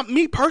 And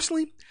me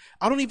personally,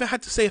 I don't even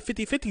have to say a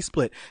 50-50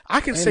 split.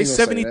 I can say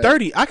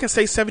 70-30. I can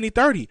say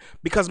 70-30.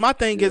 Because my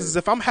thing is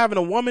if I'm having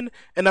a woman,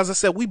 and as I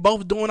said, we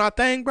both doing our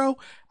thing, bro,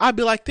 I'd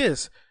be like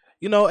this.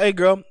 Hey,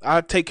 girl,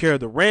 I take care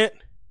of the rent.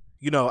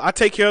 I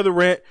take care of the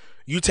rent.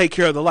 You take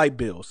care of the light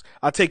bills.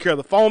 I take care of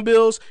the phone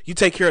bills. You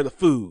take care of the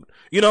food.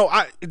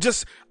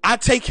 I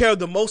take care of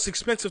the most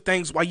expensive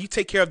things while you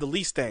take care of the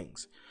least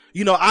things.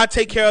 I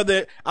take care of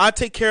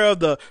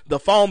the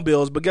phone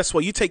bills, but guess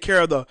what? You take care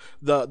of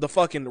the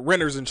fucking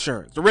renter's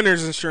insurance. The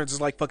renter's insurance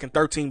is like fucking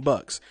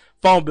 $13.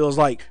 Phone bill is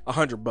like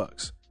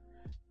 $100.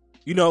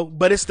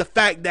 But it's the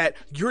fact that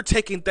you're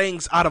taking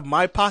things out of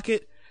my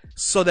pocket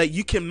so that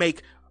you can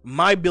make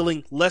my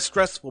billing less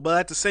stressful. But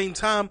at the same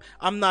time,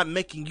 I'm not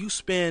making you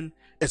spend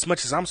as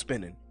much as I'm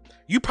spending.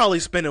 You probably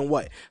spending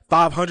what,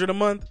 $500 a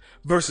month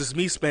versus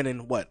me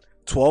spending what,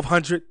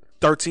 $1,200,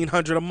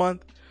 $1,300 a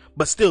month.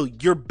 But still,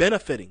 you're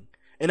benefiting.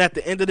 And at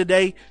the end of the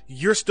day,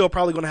 you're still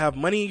probably going to have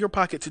money in your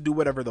pocket to do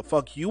whatever the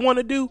fuck you want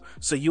to do.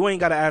 So you ain't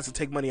got to ask to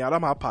take money out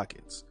of my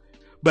pockets.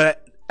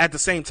 But at the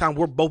same time,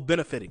 we're both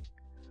benefiting.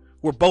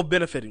 We're both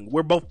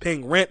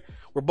paying rent.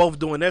 We're both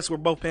doing this. We're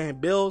both paying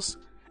bills.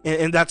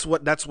 And that's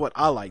what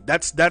I like.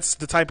 That's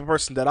the type of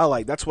person that I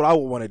like. That's what I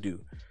would want to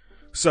do.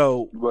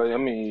 So, but I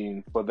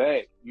mean, for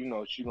that,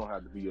 she's gonna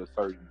have to be a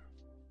certain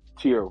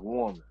tier of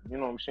woman. You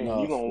know what I'm saying?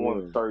 You're gonna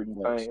want a certain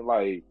thing,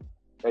 like,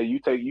 hey, you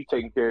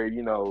taking care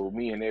of,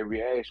 me in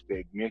every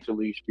aspect,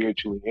 mentally,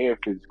 spiritually, and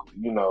physically.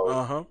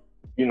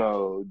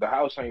 The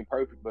house ain't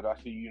perfect, but I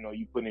see,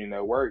 you putting in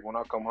that work. When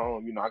I come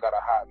home, I got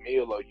a hot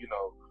meal, or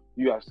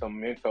you got some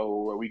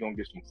mental where we gonna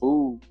get some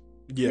food.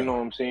 Yeah. You know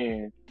what I'm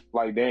saying?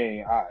 Like,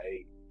 dang,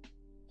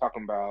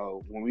 talking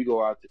about when we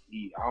go out to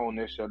eat, I don't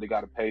necessarily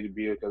got to pay the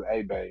bill because,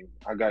 hey, babe,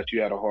 I got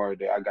you at a hard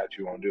day. I got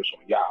you on this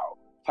one, y'all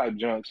type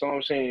junk. So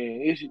I'm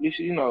saying it's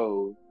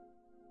for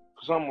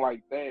something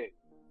like that,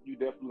 you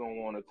definitely don't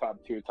want a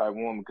top tier type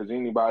woman, because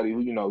anybody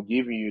who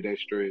giving you that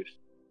stress,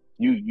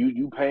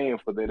 you paying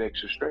for that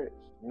extra stress.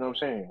 You know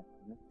what I'm saying?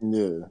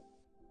 Yeah.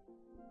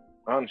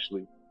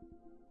 honestly.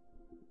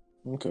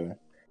 Okay.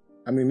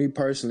 I mean, me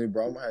personally,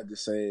 bro, I'm gonna have to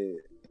say,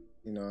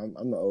 you know,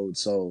 I'm the old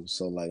soul,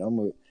 so like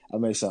I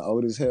may sound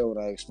old as hell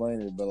when I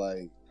explain it, but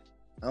like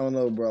I don't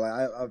know, bro. Like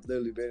I've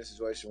literally been in a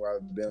situation where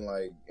I've been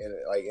like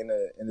in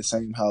the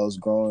same house,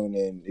 growing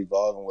and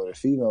evolving with a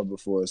female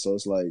before. So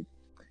it's like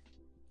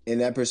in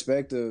that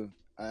perspective,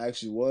 I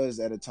actually was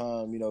at a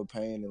time, you know,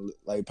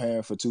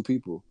 paying for two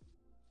people.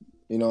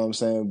 You know what I'm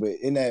saying? But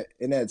in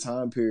that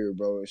time period,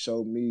 bro, it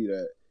showed me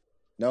that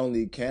not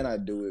only can I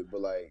do it,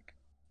 but like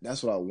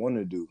that's what I want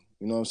to do.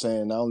 You know what I'm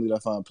saying? Not only did I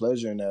find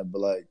pleasure in that,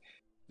 but like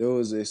there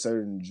was a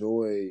certain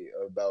joy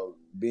about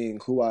being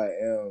who I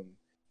am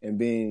and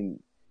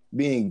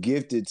being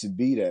gifted to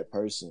be that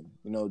person,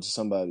 you know, to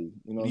somebody.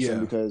 You know what I'm saying?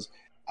 Because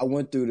I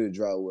went through the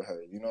drought with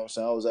her. You know what I'm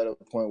saying? I was at a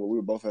point where we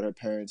were both at her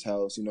parents'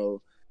 house, you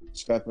know,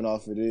 scrapping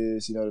off of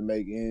this, you know, to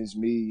make ends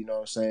meet, you know what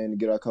I'm saying, to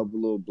get our couple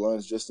little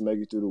blunts just to make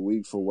it through the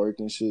week for work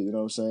and shit, you know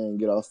what I'm saying,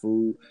 get our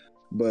food.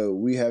 But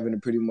we having to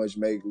pretty much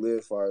make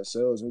live for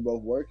ourselves. We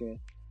both working.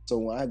 So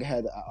when I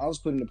was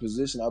put in a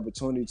position,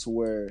 opportunity to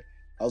where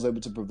I was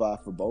able to provide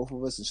for both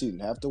of us and she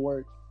didn't have to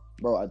work.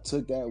 Bro, I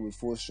took that with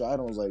full stride.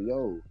 I was like,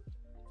 yo,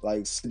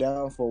 like sit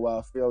down for a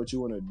while, figure out what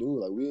you want to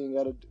do. Like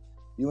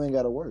you ain't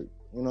gotta work.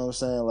 You know what I'm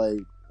saying? Like,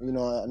 you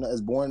know,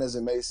 as boring as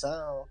it may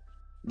sound,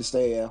 to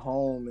stay at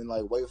home and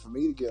like wait for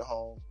me to get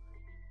home,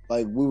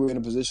 like we were in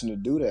a position to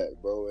do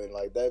that, bro. And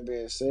like that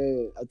being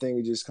said, I think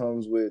it just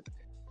comes with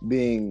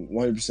being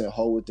 100%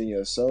 whole within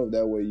yourself.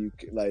 That way you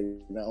like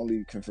not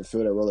only can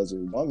fulfill that role as a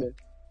woman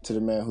to the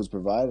man who's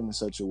providing in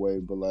such a way,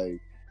 but like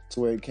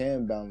to where it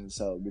can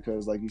balance out.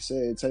 Because like you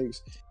said, it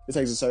takes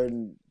a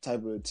certain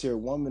type of tier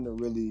woman to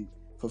really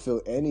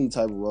fulfill any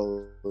type of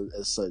role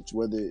as such,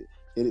 whether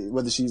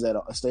she's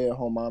a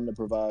stay-at-home mom that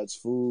provides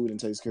food and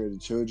takes care of the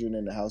children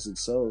and the house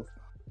itself,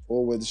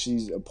 or whether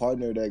she's a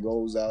partner that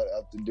goes out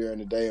after during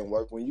the day and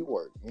work when you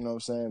work. You know what I'm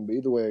saying? But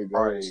either way it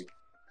goes,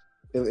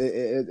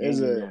 it's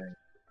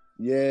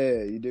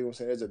you dig what I'm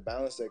saying? There's a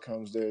balance that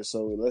comes there.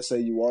 So let's say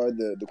you are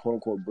the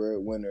quote-unquote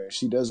breadwinner and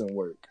she doesn't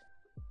work.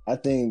 I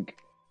think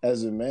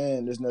as a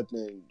man, there's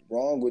nothing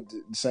wrong with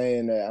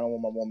saying that I don't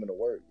want my woman to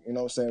work. You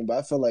know what I'm saying? But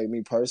I feel like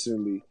me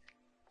personally,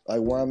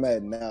 like where I'm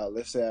at now,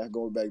 let's say I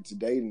go back to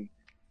dating,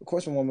 of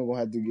course my woman gonna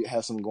have to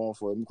have something going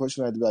for it. Of course she's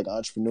gonna have to be like an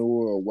entrepreneur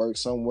or work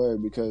somewhere,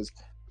 because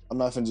I'm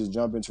not finna just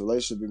jump into a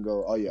relationship and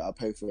go, oh yeah, I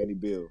pay for any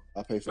bill.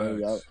 I pay for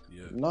any.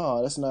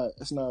 No, that's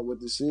not what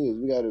this is.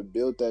 We gotta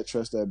build that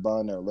trust, that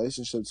bond, that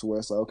relationship to where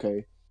it's like,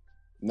 okay,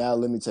 now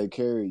let me take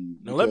care of you.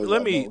 Now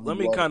let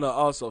me kind of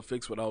also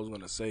fix what I was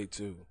gonna say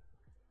too,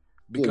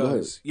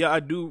 because I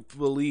do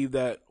believe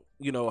that,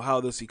 you know,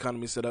 how this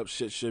economy set up,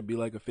 shit should be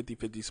like a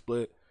 50-50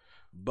 split.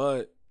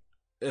 But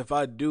if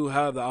I do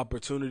have the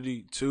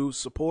opportunity to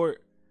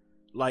support,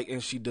 like,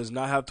 and she does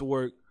not have to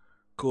work,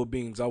 cool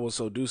beans, I will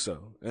so do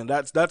so. And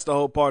that's the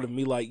whole part of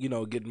me, like, you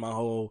know, getting my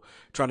whole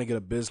trying to get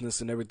a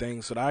business and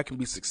everything so that I can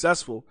be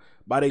successful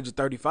by the age of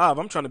 35.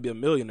 I'm trying to be a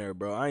millionaire,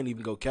 bro. I ain't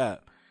even go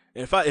cap.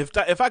 And if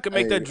I could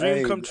make that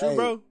dream come true,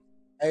 bro.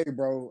 Hey,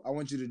 bro, I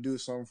want you to do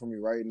something for me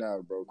right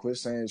now, bro. Quit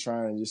saying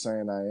trying and just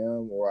saying I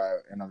am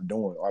I'm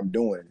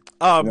doing.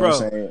 Oh,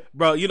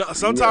 bro, you know,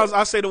 sometimes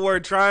I say the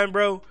word trying,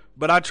 bro,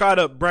 but I try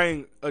to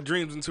bring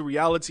dreams into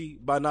reality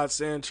by not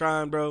saying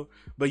trying, bro.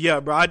 But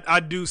yeah, bro, I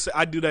do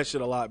that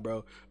shit a lot,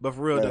 bro. But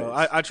for real though,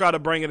 I try to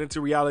bring it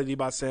into reality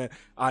by saying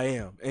I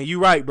am. And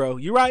you right, bro.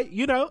 You right.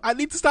 You know, I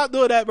need to stop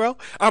doing that, bro.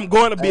 I'm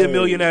going to be a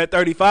millionaire at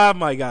 35,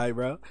 my guy,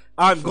 bro.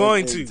 I'm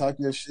going to talk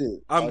your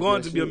shit. I'm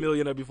going to be a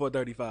millionaire before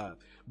 35.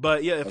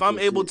 But yeah, if I'm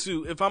able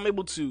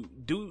to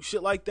do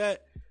shit like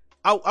that,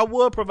 I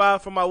would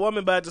provide for my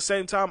woman, but at the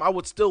same time, I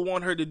would still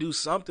want her to do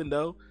something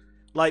though,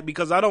 like,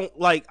 because I don't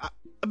like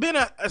being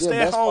a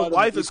stay-at-home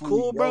wife is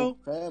cool, bro.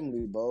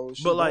 Family, bro.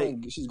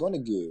 She's gonna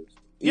give.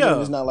 Even if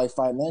it's not like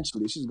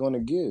financially, she's gonna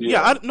give.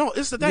 Yeah,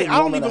 it's the thing. I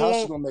don't even want.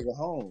 She's gonna make a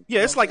home.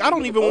 Yeah, it's like I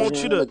don't even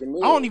want you to. I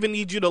don't even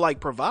need you to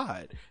like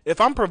provide.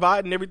 If I'm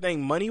providing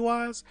everything money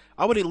wise,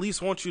 I would at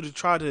least want you to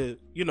try to,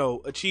 you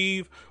know,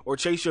 achieve or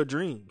chase your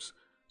dreams.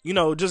 You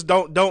know, just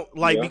don't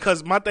like,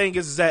 because my thing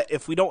is that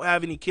if we don't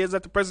have any kids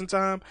at the present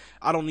time,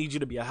 I don't need you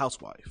to be a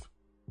housewife.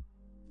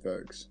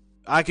 Thanks.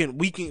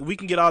 We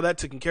can get all that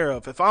taken care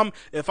of. If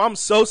I'm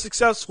so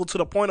successful to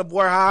the point of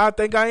where I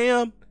think I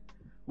am,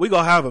 we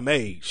gonna have a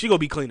maid. She gonna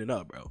be cleaning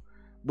up, bro.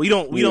 We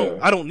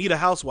don't. I don't need a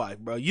housewife,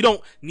 bro. You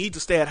don't need to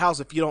stay at house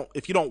if you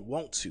don't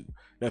want to.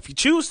 Now, if you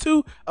choose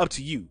to, up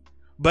to you.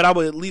 But I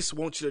would at least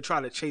want you to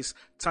try to chase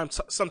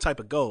some type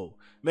of goal.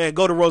 Man,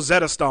 go to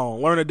Rosetta Stone,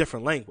 learn a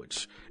different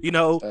language. You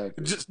know,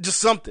 just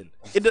something.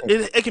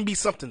 It can be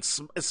something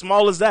as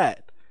small as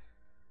that.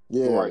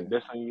 Yeah, right.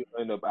 That's when you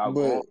end up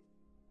outgrowing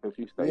if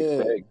you stay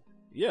stagnant.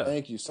 Yeah.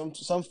 Thank you. Some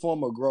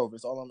form of growth.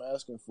 That's all I'm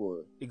asking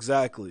for.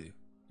 Exactly.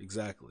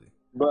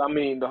 But I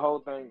mean, the whole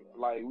thing,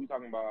 like, we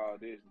talking about all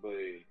this, but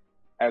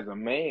as a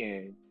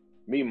man,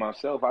 me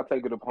myself, I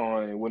take it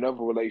upon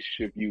whenever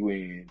relationship you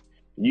in,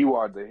 you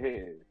are the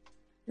head.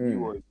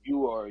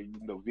 You are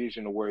the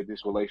vision of where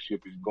this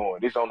relationship is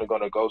going. It's only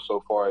going to go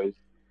so far as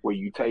where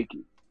you take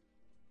it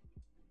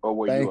or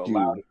where you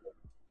allow it to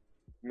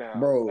Now,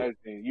 bro. as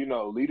in,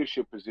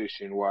 leadership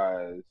position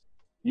wise,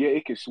 yeah,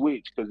 it can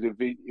switch because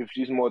if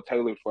she's more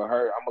tailored for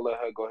her, I'm gonna let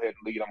her go ahead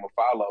and lead. I'm gonna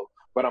follow,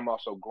 but I'm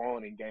also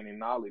growing and gaining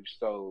knowledge.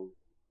 So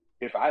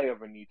if I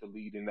ever need to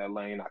lead in that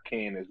lane, I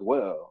can as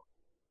well.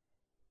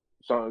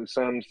 So I'm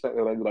saying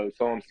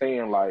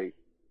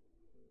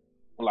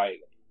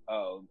like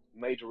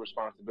major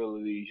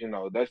responsibilities,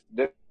 that's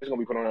gonna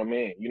be put on a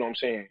man. You know what I'm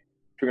saying?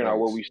 Figuring out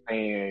what Thanks. we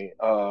saying,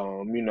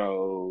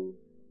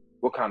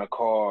 what kind of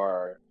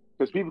car.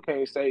 Because people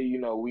can't say,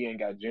 we ain't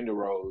got gender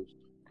roles.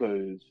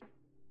 Because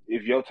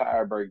if your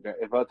tire break down,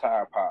 if her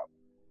tire pop,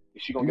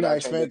 is she gonna You're get out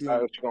not and change that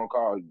tire? expecting. She gonna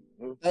call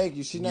you. Thank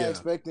you. She not Yeah.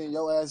 expecting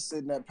your ass to sit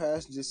in that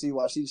passenger seat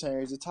while she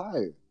changed the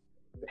tire.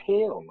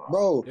 Hell no.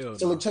 Bro, Hell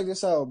so no. look, check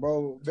this out,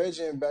 bro.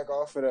 Vegging back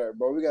off of that,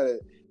 bro.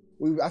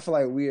 I feel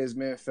like we as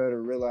men fail to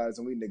realize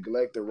and we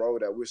neglect the role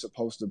that we're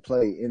supposed to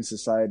play in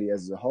society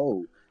as a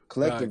whole,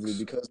 collectively, Facts.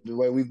 because the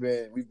way we've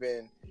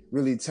been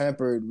really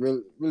tampered,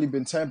 really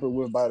been tampered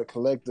with by the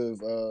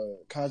collective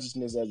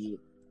consciousness as the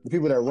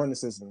people that run the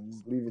system.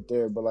 Just leave it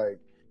there. But like,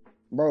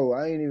 bro,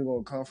 I ain't even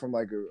gonna come from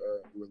like a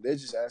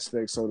religious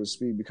aspect, so to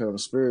speak, because I'm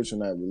spiritual,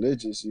 not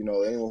religious.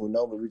 Anyone who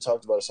knows me, we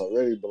talked about this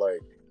already. But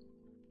like,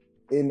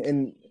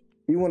 in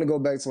you want to go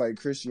back to like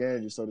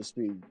Christianity, so to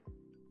speak.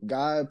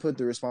 God put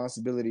the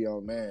responsibility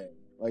on man.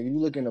 Like, if you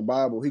look in the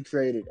Bible, he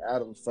created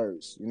Adam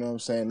first. You know what I'm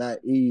saying? Not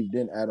Eve,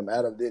 then Adam.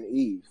 Adam, then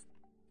Eve.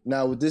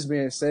 Now, with this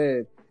being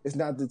said, it's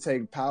not to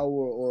take power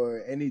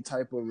or any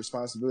type of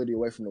responsibility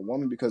away from the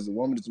woman, because the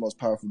woman is the most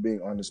powerful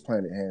being on this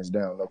planet, hands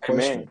down, no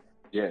question. Amen.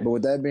 Yeah. But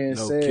with that being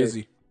No said,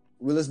 kizzy.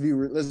 well, let's be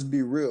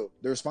real.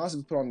 The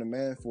responsibility is put on the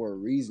man for a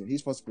reason.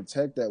 He's supposed to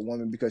protect that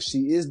woman because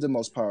she is the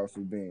most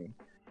powerful being.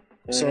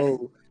 Mm-hmm.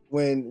 So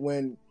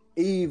when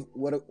Eve,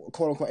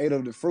 quote unquote, ate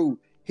of the fruit,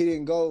 he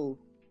didn't go,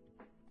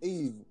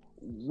 Eve,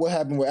 what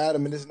happened with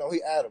Adam? And this, no,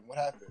 he Adam, what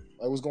happened?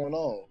 Like, what's going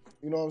on?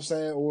 You know what I'm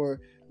saying?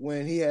 Or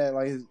when he had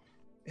like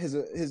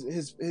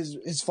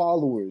his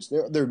followers,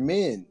 they're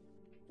men.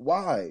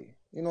 Why?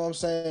 You know what I'm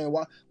saying?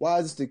 Why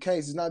is this the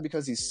case? It's not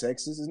because he's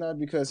sexist. It's not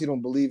because he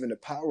don't believe in the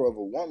power of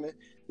a woman.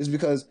 It's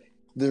because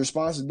the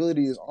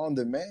responsibility is on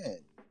the man.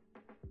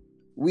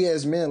 We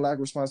as men lack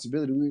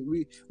responsibility.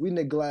 We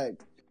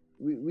neglect.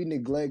 We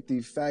neglect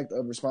the fact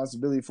of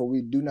responsibility, for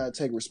we do not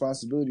take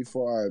responsibility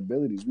for our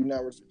abilities.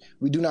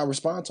 We do not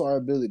respond to our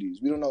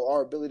abilities. We don't know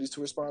our abilities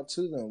to respond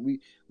to them.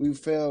 We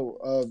fell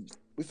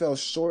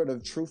short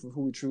of truth of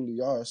who we truly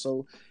are.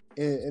 So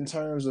in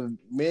terms of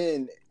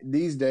men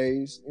these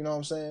days, you know what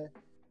I'm saying?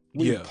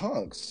 We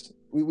punks.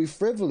 We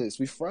frivolous.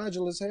 We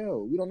fragile as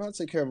hell. We don't know how to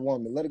take care of a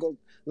woman. Let it go.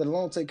 Let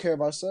alone take care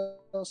of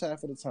ourselves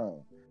half of the time.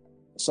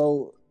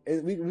 So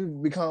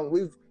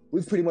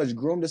we've pretty much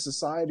groomed a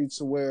society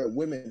to where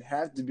women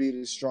have to be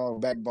this strong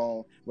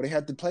backbone, where they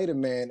have to play the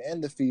man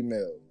and the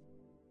female.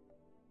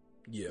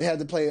 Yeah. They have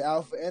to play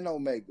alpha and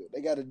omega.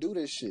 They got to do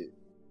this shit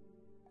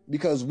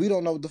because we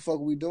don't know what the fuck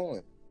we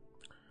doing.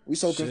 We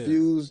so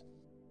confused.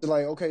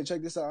 Like, okay,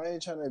 check this out. I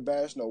ain't trying to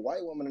bash no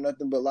white woman or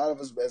nothing, but a lot of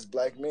us as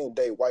black men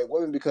date white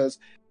women because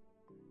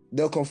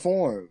they'll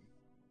conform.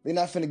 They're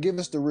not finna give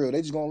us the real.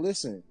 They just gonna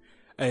listen.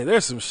 Hey,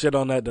 there's some shit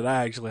on that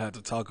I actually have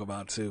to talk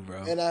about too,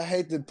 bro. And I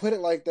hate to put it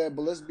like that,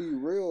 but let's be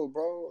real,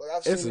 bro.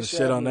 Like, It's some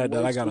shit on that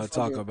I gotta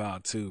talk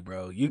about too,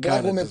 bro. You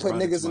black women just put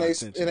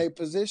niggas in a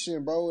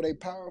position, bro. They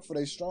powerful,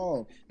 they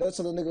strong. They'll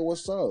tell a nigga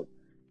what's up.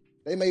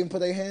 They may even put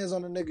their hands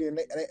on the nigga. And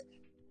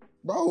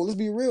bro, let's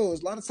be real. A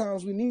lot of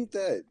times we need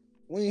that.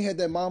 We ain't had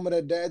that mom or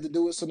that dad to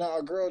do it, so now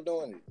our girl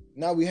doing it.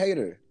 Now we hate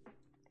her.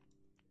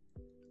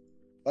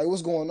 Like,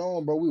 what's going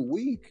on, bro? We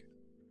weak.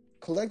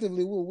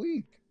 Collectively, we're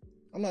weak.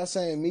 I'm not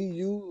saying me,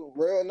 you,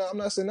 real. No, I'm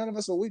not saying none of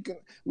us are weak.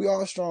 We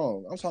all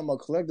strong. I'm talking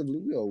about collectively,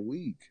 we are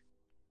weak.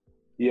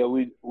 Yeah,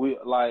 we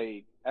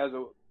like as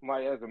a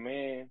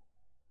man,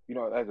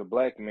 as a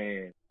black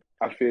man,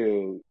 I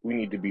feel we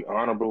need to be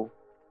honorable,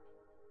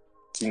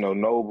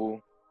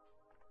 noble,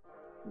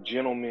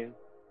 gentlemen.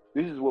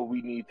 This is what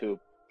we need to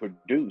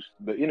produce.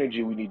 The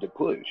energy we need to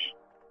push.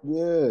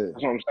 Yeah,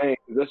 that's what I'm saying.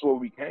 That's where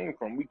we came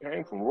from. We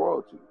came from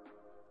royalty.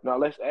 Now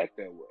let's act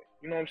that way.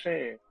 You know what I'm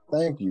saying?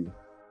 Thank you.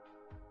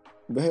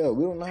 But hell,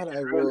 we don't know how to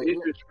act real.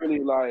 It's just really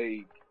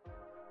like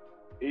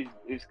it's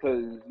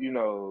because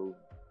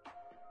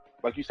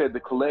like you said, the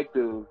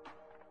collective,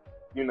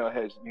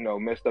 has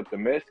messed up the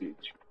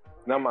message.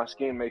 Now my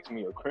skin makes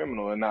me a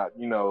criminal and not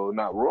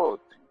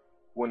royalty.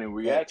 When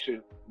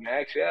in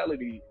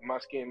actuality, my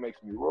skin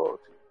makes me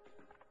royalty.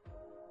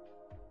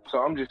 So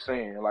I'm just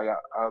saying, like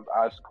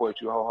I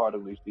support you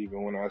wholeheartedly,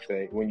 Stephen.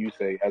 When you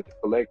say as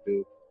a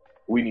collective,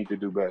 we need to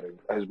do better.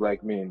 As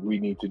black men, we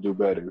need to do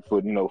better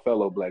for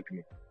fellow black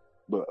men.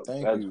 But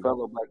as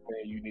fellow black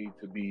men, you need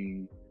to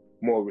be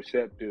more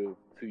receptive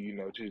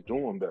to just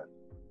doing better.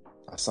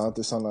 I saw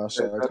this on our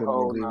show. I couldn't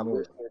agree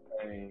more.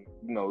 Thing,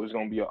 it's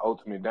gonna be an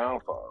ultimate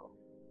downfall.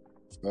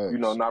 Thanks.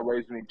 Not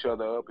raising each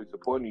other up and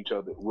supporting each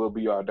other will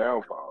be our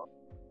downfall.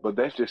 But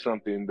that's just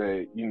something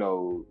that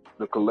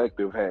the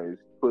collective has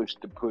pushed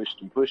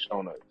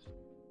on us.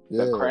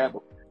 Yeah. That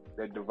crab,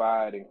 that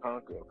divide and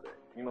conquer effect.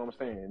 You know what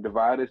I'm saying?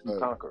 Divide us and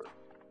conquer.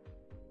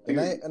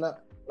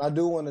 I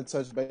do want to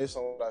touch base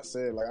on what I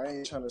said. Like, I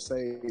ain't trying to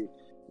say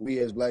we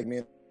as black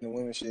men and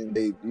women shouldn't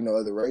date,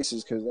 other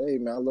races, because, hey,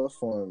 man, I love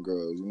foreign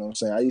girls. You know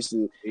what I'm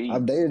saying?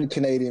 I've dated a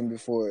Canadian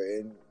before,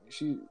 and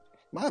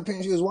my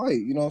opinion, she was white.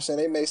 You know what I'm saying?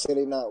 They may say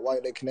they're not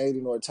white, they're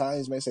Canadian, or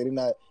Italians may say they're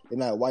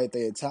not white,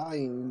 they're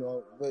Italian,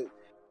 but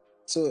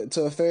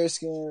to a fair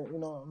skin, I'm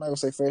not gonna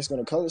say fair skin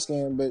or color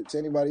skin, but to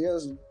anybody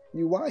else,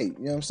 you white.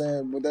 You know what I'm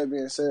saying? With that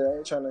being said, I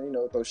ain't trying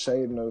to, throw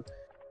shade in the,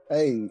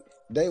 hey,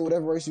 date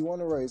whatever race you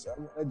want to race.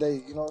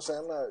 Date, you know what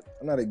I'm saying?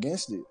 I'm not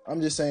against it.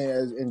 I'm just saying,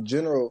 as in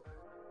general,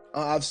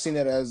 I've seen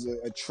it as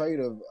a trait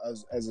of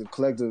as a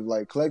collective,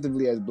 like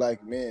collectively as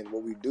black men.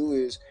 What we do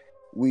is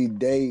we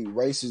date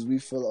races we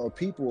feel, or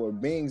people or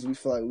beings we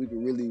feel like we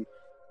can really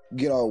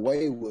get our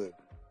way with.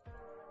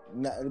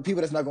 Not,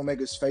 people that's not gonna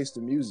make us face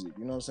the music.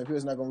 You know what I'm saying? People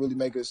that's not gonna really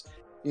make us,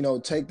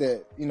 take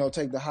that,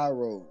 take the high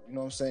road. You know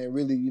what I'm saying?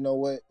 Really,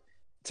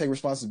 take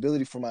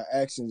responsibility for my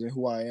actions and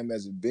who I am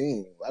as a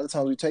being. A lot of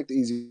times we take the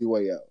easy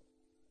way out.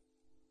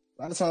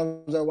 A lot of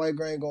times that white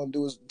girl ain't gonna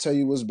do is tell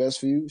you what's best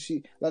for you.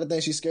 A lot of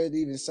things she's scared to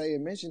even say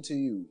and mention to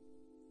you.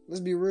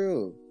 Let's be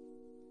real.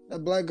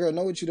 That black girl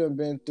know what you done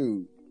been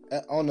through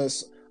on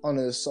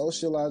a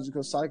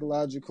sociological,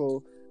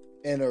 psychological,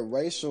 and a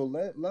racial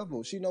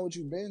level. She know what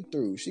you've been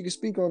through. She can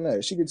speak on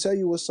that. She can tell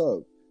you what's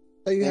up.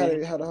 Tell you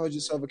how to hold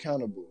yourself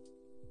accountable.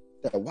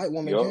 That white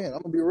woman can.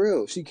 I'm gonna be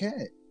real. She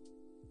can't.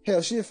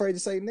 Hell, she afraid to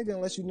say nigga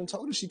unless you done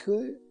told her she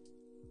could.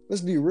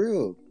 Let's be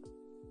real.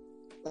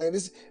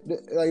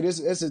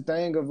 It's a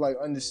thing of like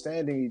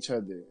understanding each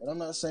other. And I'm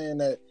not saying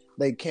that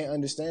they can't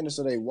understand it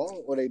so they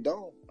won't or they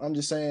don't. I'm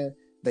just saying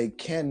they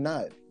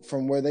cannot.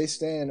 From where they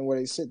stand and where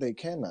they sit, they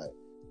cannot.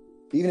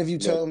 Even if you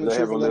tell them the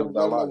truth and let them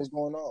know what's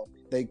going on,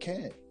 they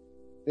can't.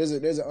 There's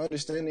an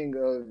understanding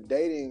of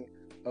dating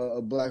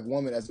a black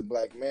woman as a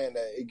black man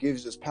that it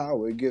gives us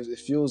power. It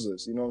fuels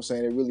us. You know what I'm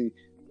saying? It really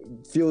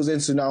fuels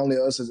into not only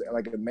us as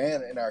like a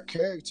man and our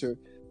character,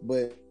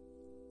 but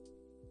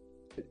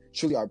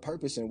truly our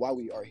purpose and why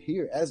we are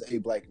here as a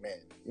black man.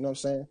 You know what I'm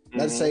saying?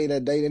 Not to say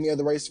that date any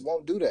other race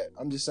won't do that.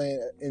 I'm just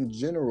saying in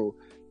general,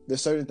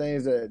 there's certain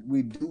things that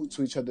we do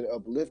to each other to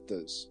uplift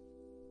us.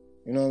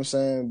 You know what I'm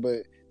saying?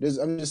 But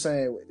I'm just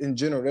saying in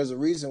general, there's a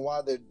reason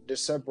why they're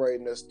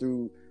separating us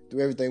through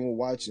everything we're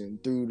watching,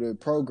 through the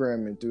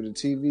programming, through the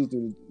TV,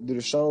 through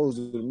the shows,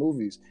 through the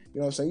movies. You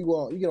know what I'm saying?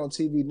 You get on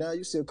TV now,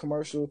 you see a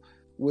commercial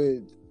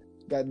with,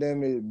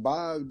 goddamn it,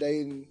 Bob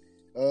dating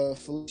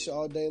Felicia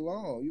all day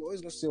long. You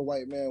always gonna see a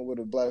white man with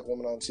a black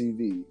woman on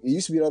TV. It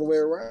used to be the other way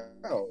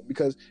around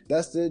because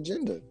that's the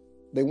agenda.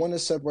 They want to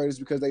separate us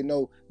because they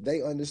know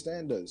they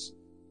understand us.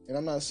 And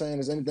I'm not saying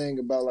there's anything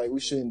about like we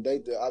shouldn't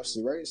date the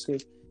opposite race,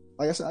 because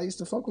like I said, I used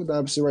to fuck with the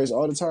opposite race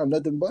all the time,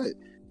 nothing but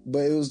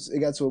it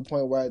got to a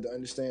point where I had to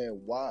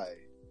understand why.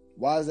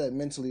 Why is that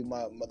mentally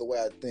the way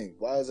I think?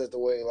 Why is that the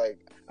way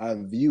like I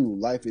view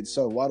life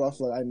itself? Why do I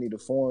feel like I need a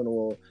foreign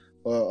or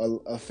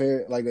a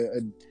fair, like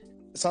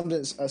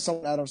someone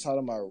outside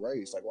of my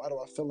race? Like, why do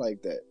I feel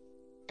like that?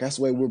 That's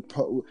the way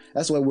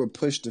we're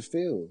pushed to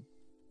feel.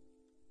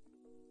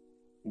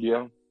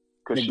 Yeah,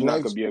 because she's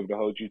not gonna be able to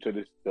hold you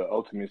to the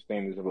ultimate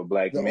standards of a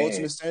black man.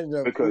 Ultimate standard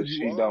of because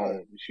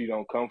she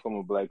don't come from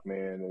a black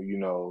man,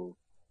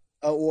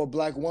 or a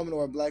black woman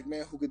or a black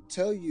man who could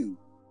tell you.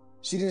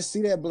 She didn't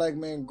see that black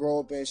man grow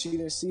up, and she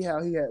didn't see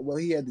how he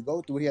had to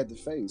go through, what he had to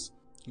face.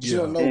 She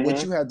don't know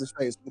what you had to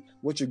face,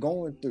 what you're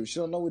going through. She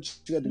don't know what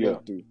you had to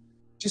go through.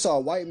 She saw a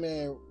white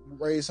man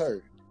raise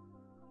her,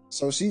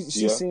 so she's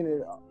seen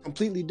it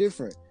completely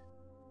different.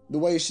 The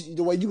way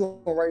you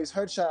gonna raise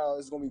her child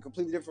is gonna be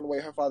completely different the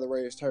way her father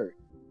raised her,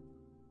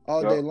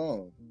 all day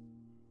long.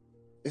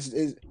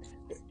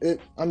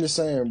 I'm just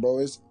saying, bro.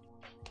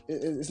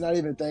 It's not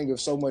even a thing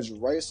of so much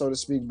race, so to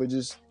speak, but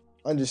just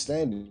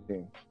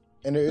understanding.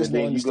 And there is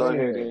no understanding.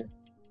 You go ahead and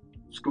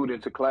scoot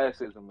into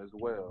classism as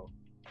well.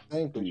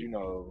 Thank you.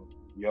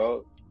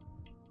 Y'all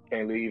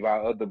can't leave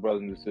our other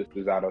brothers and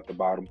sisters out at the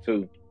bottom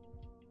too.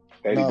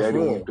 They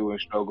went through and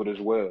struggled as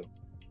well.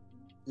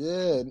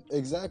 Yeah,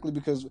 exactly.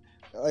 Because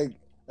like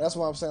that's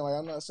why I'm saying, like,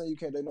 I'm not saying you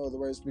can't date no other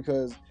race,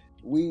 because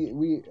we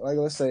like,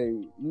 let's say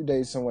you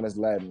date someone that's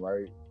Latin,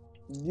 right?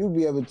 You'll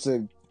be able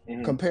to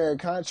compare and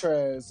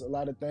contrast a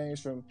lot of things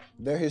from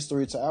their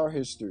history to our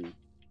history.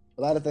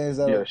 A lot of things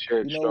that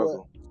shared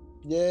struggle.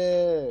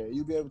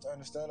 You'll be able to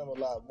understand them a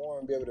lot more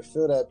and be able to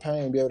feel that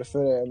pain, be able to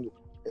feel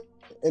that,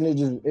 and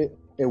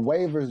it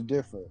wavers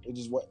different.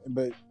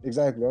 But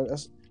exactly,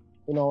 that's,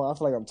 I feel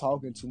like I'm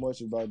talking too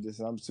much about this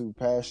and I'm too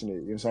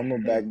passionate, so I'm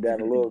gonna back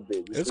down a little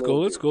bit. It's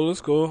cool.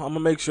 I'm gonna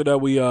make sure that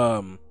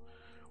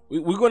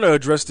we're gonna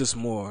address this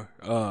more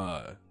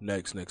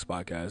next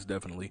podcast.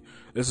 Definitely,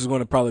 this is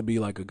gonna probably be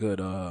like a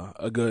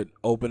good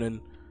opening,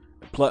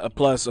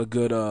 plus a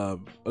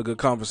good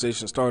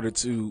conversation started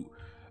to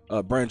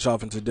branch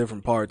off into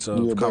different parts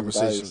of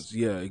conversations.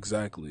 Yeah,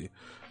 exactly.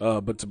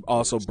 But to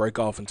also break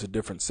off into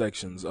different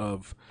sections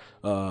of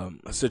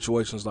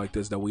situations like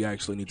this that we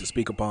actually need to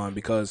speak upon,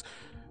 because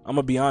I'm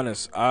gonna be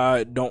honest.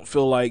 I don't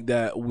feel like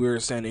that we're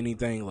saying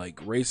anything like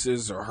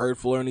racist or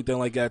hurtful or anything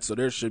like that. So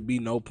there should be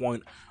no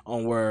point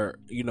on where,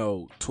 you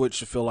know, Twitch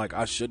should feel like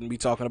I shouldn't be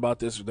talking about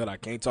this or that I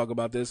can't talk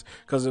about this.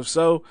 Because if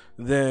so,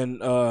 then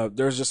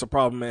there's just a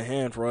problem at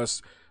hand for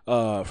us.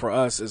 For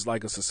us as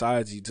like a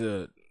society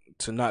to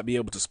not be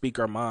able to speak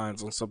our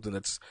minds on something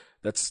that's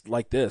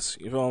like this.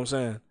 You know what I'm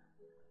saying?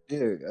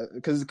 Yeah,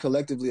 because it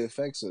collectively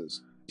affects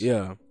us.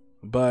 Yeah,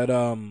 but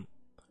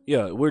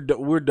yeah, we're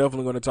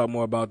definitely going to talk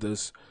more about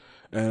this,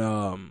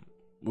 and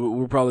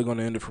we're probably going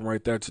to end it from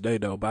right there today,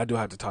 though. But I do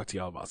have to talk to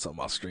y'all about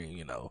something off stream.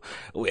 You know,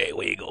 we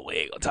ain't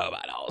gonna talk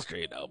about it off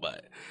stream though.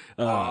 But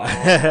oh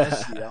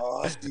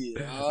shit.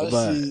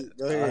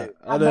 Go ahead.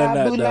 Other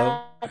than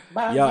that,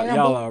 though,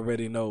 y'all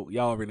already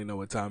know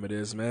what time it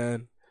is,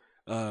 man.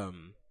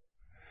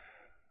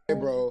 Hey,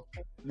 bro,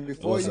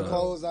 before you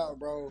close out,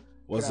 bro.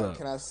 What's up?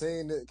 Can I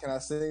sing this?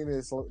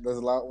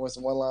 There's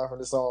one line from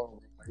the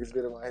song. Like, it's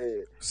good in my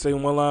head.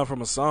 Sing one line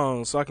from a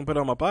song so I can put it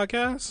on my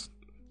podcast?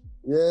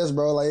 Yes,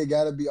 bro. Like, it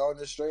gotta be on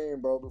the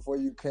stream, bro. Before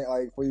you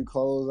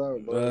close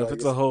out, bro. If like,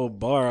 it's a whole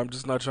bar, I'm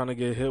just not trying to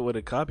get hit with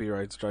a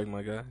copyright strike,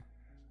 my guy.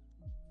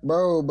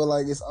 Bro, but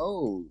like, it's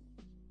old.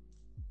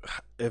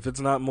 If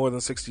it's not more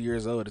than 60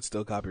 years old, it's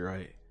still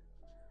copyright.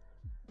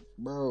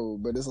 Bro,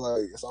 but it's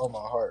like, it's on my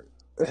heart.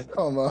 It's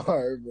on my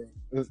heart, bro.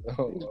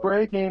 He's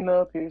breaking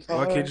up his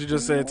heart. Why can't you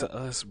just say it to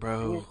us,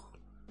 bro?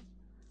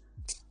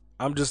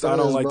 I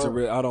don't like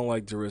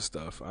to risk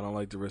stuff. I don't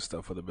like to risk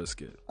stuff for the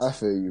biscuit. I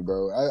feel you,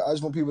 bro. I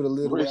just want people to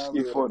live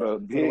risky for the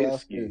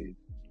biscuit.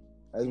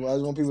 I just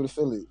want people to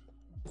feel it.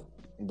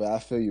 But I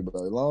feel you,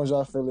 bro. As long as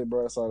y'all feel it,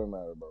 bro, that's all that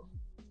matters, bro.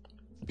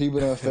 People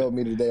done felt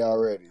me today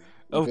already.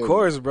 Of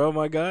course, bro,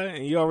 my guy.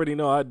 And you already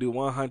know I do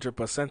 100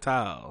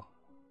 percentile.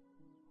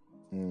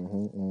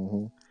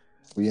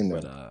 We in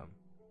there. But,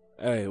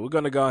 hey, we're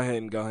gonna go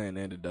ahead and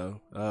end it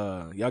though.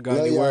 Y'all got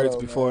any words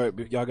before?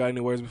 Y'all got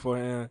any words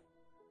beforehand?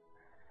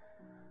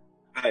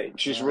 Hey,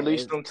 just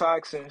release them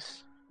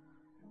toxins.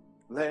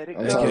 Let it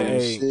go.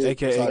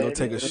 AKA go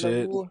take a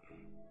shit.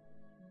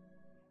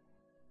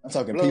 I'm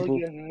talking people.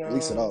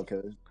 Release it all,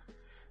 cuz.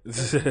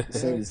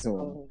 Send it to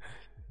them.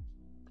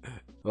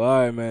 All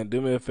right, man.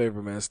 Do me a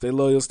favor, man. Stay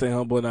loyal, stay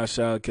humble, and I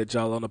shall catch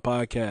y'all on the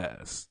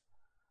podcast.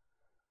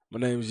 My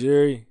name's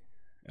Yuri,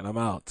 and I'm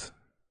out.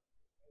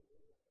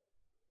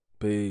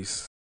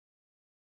 Peace.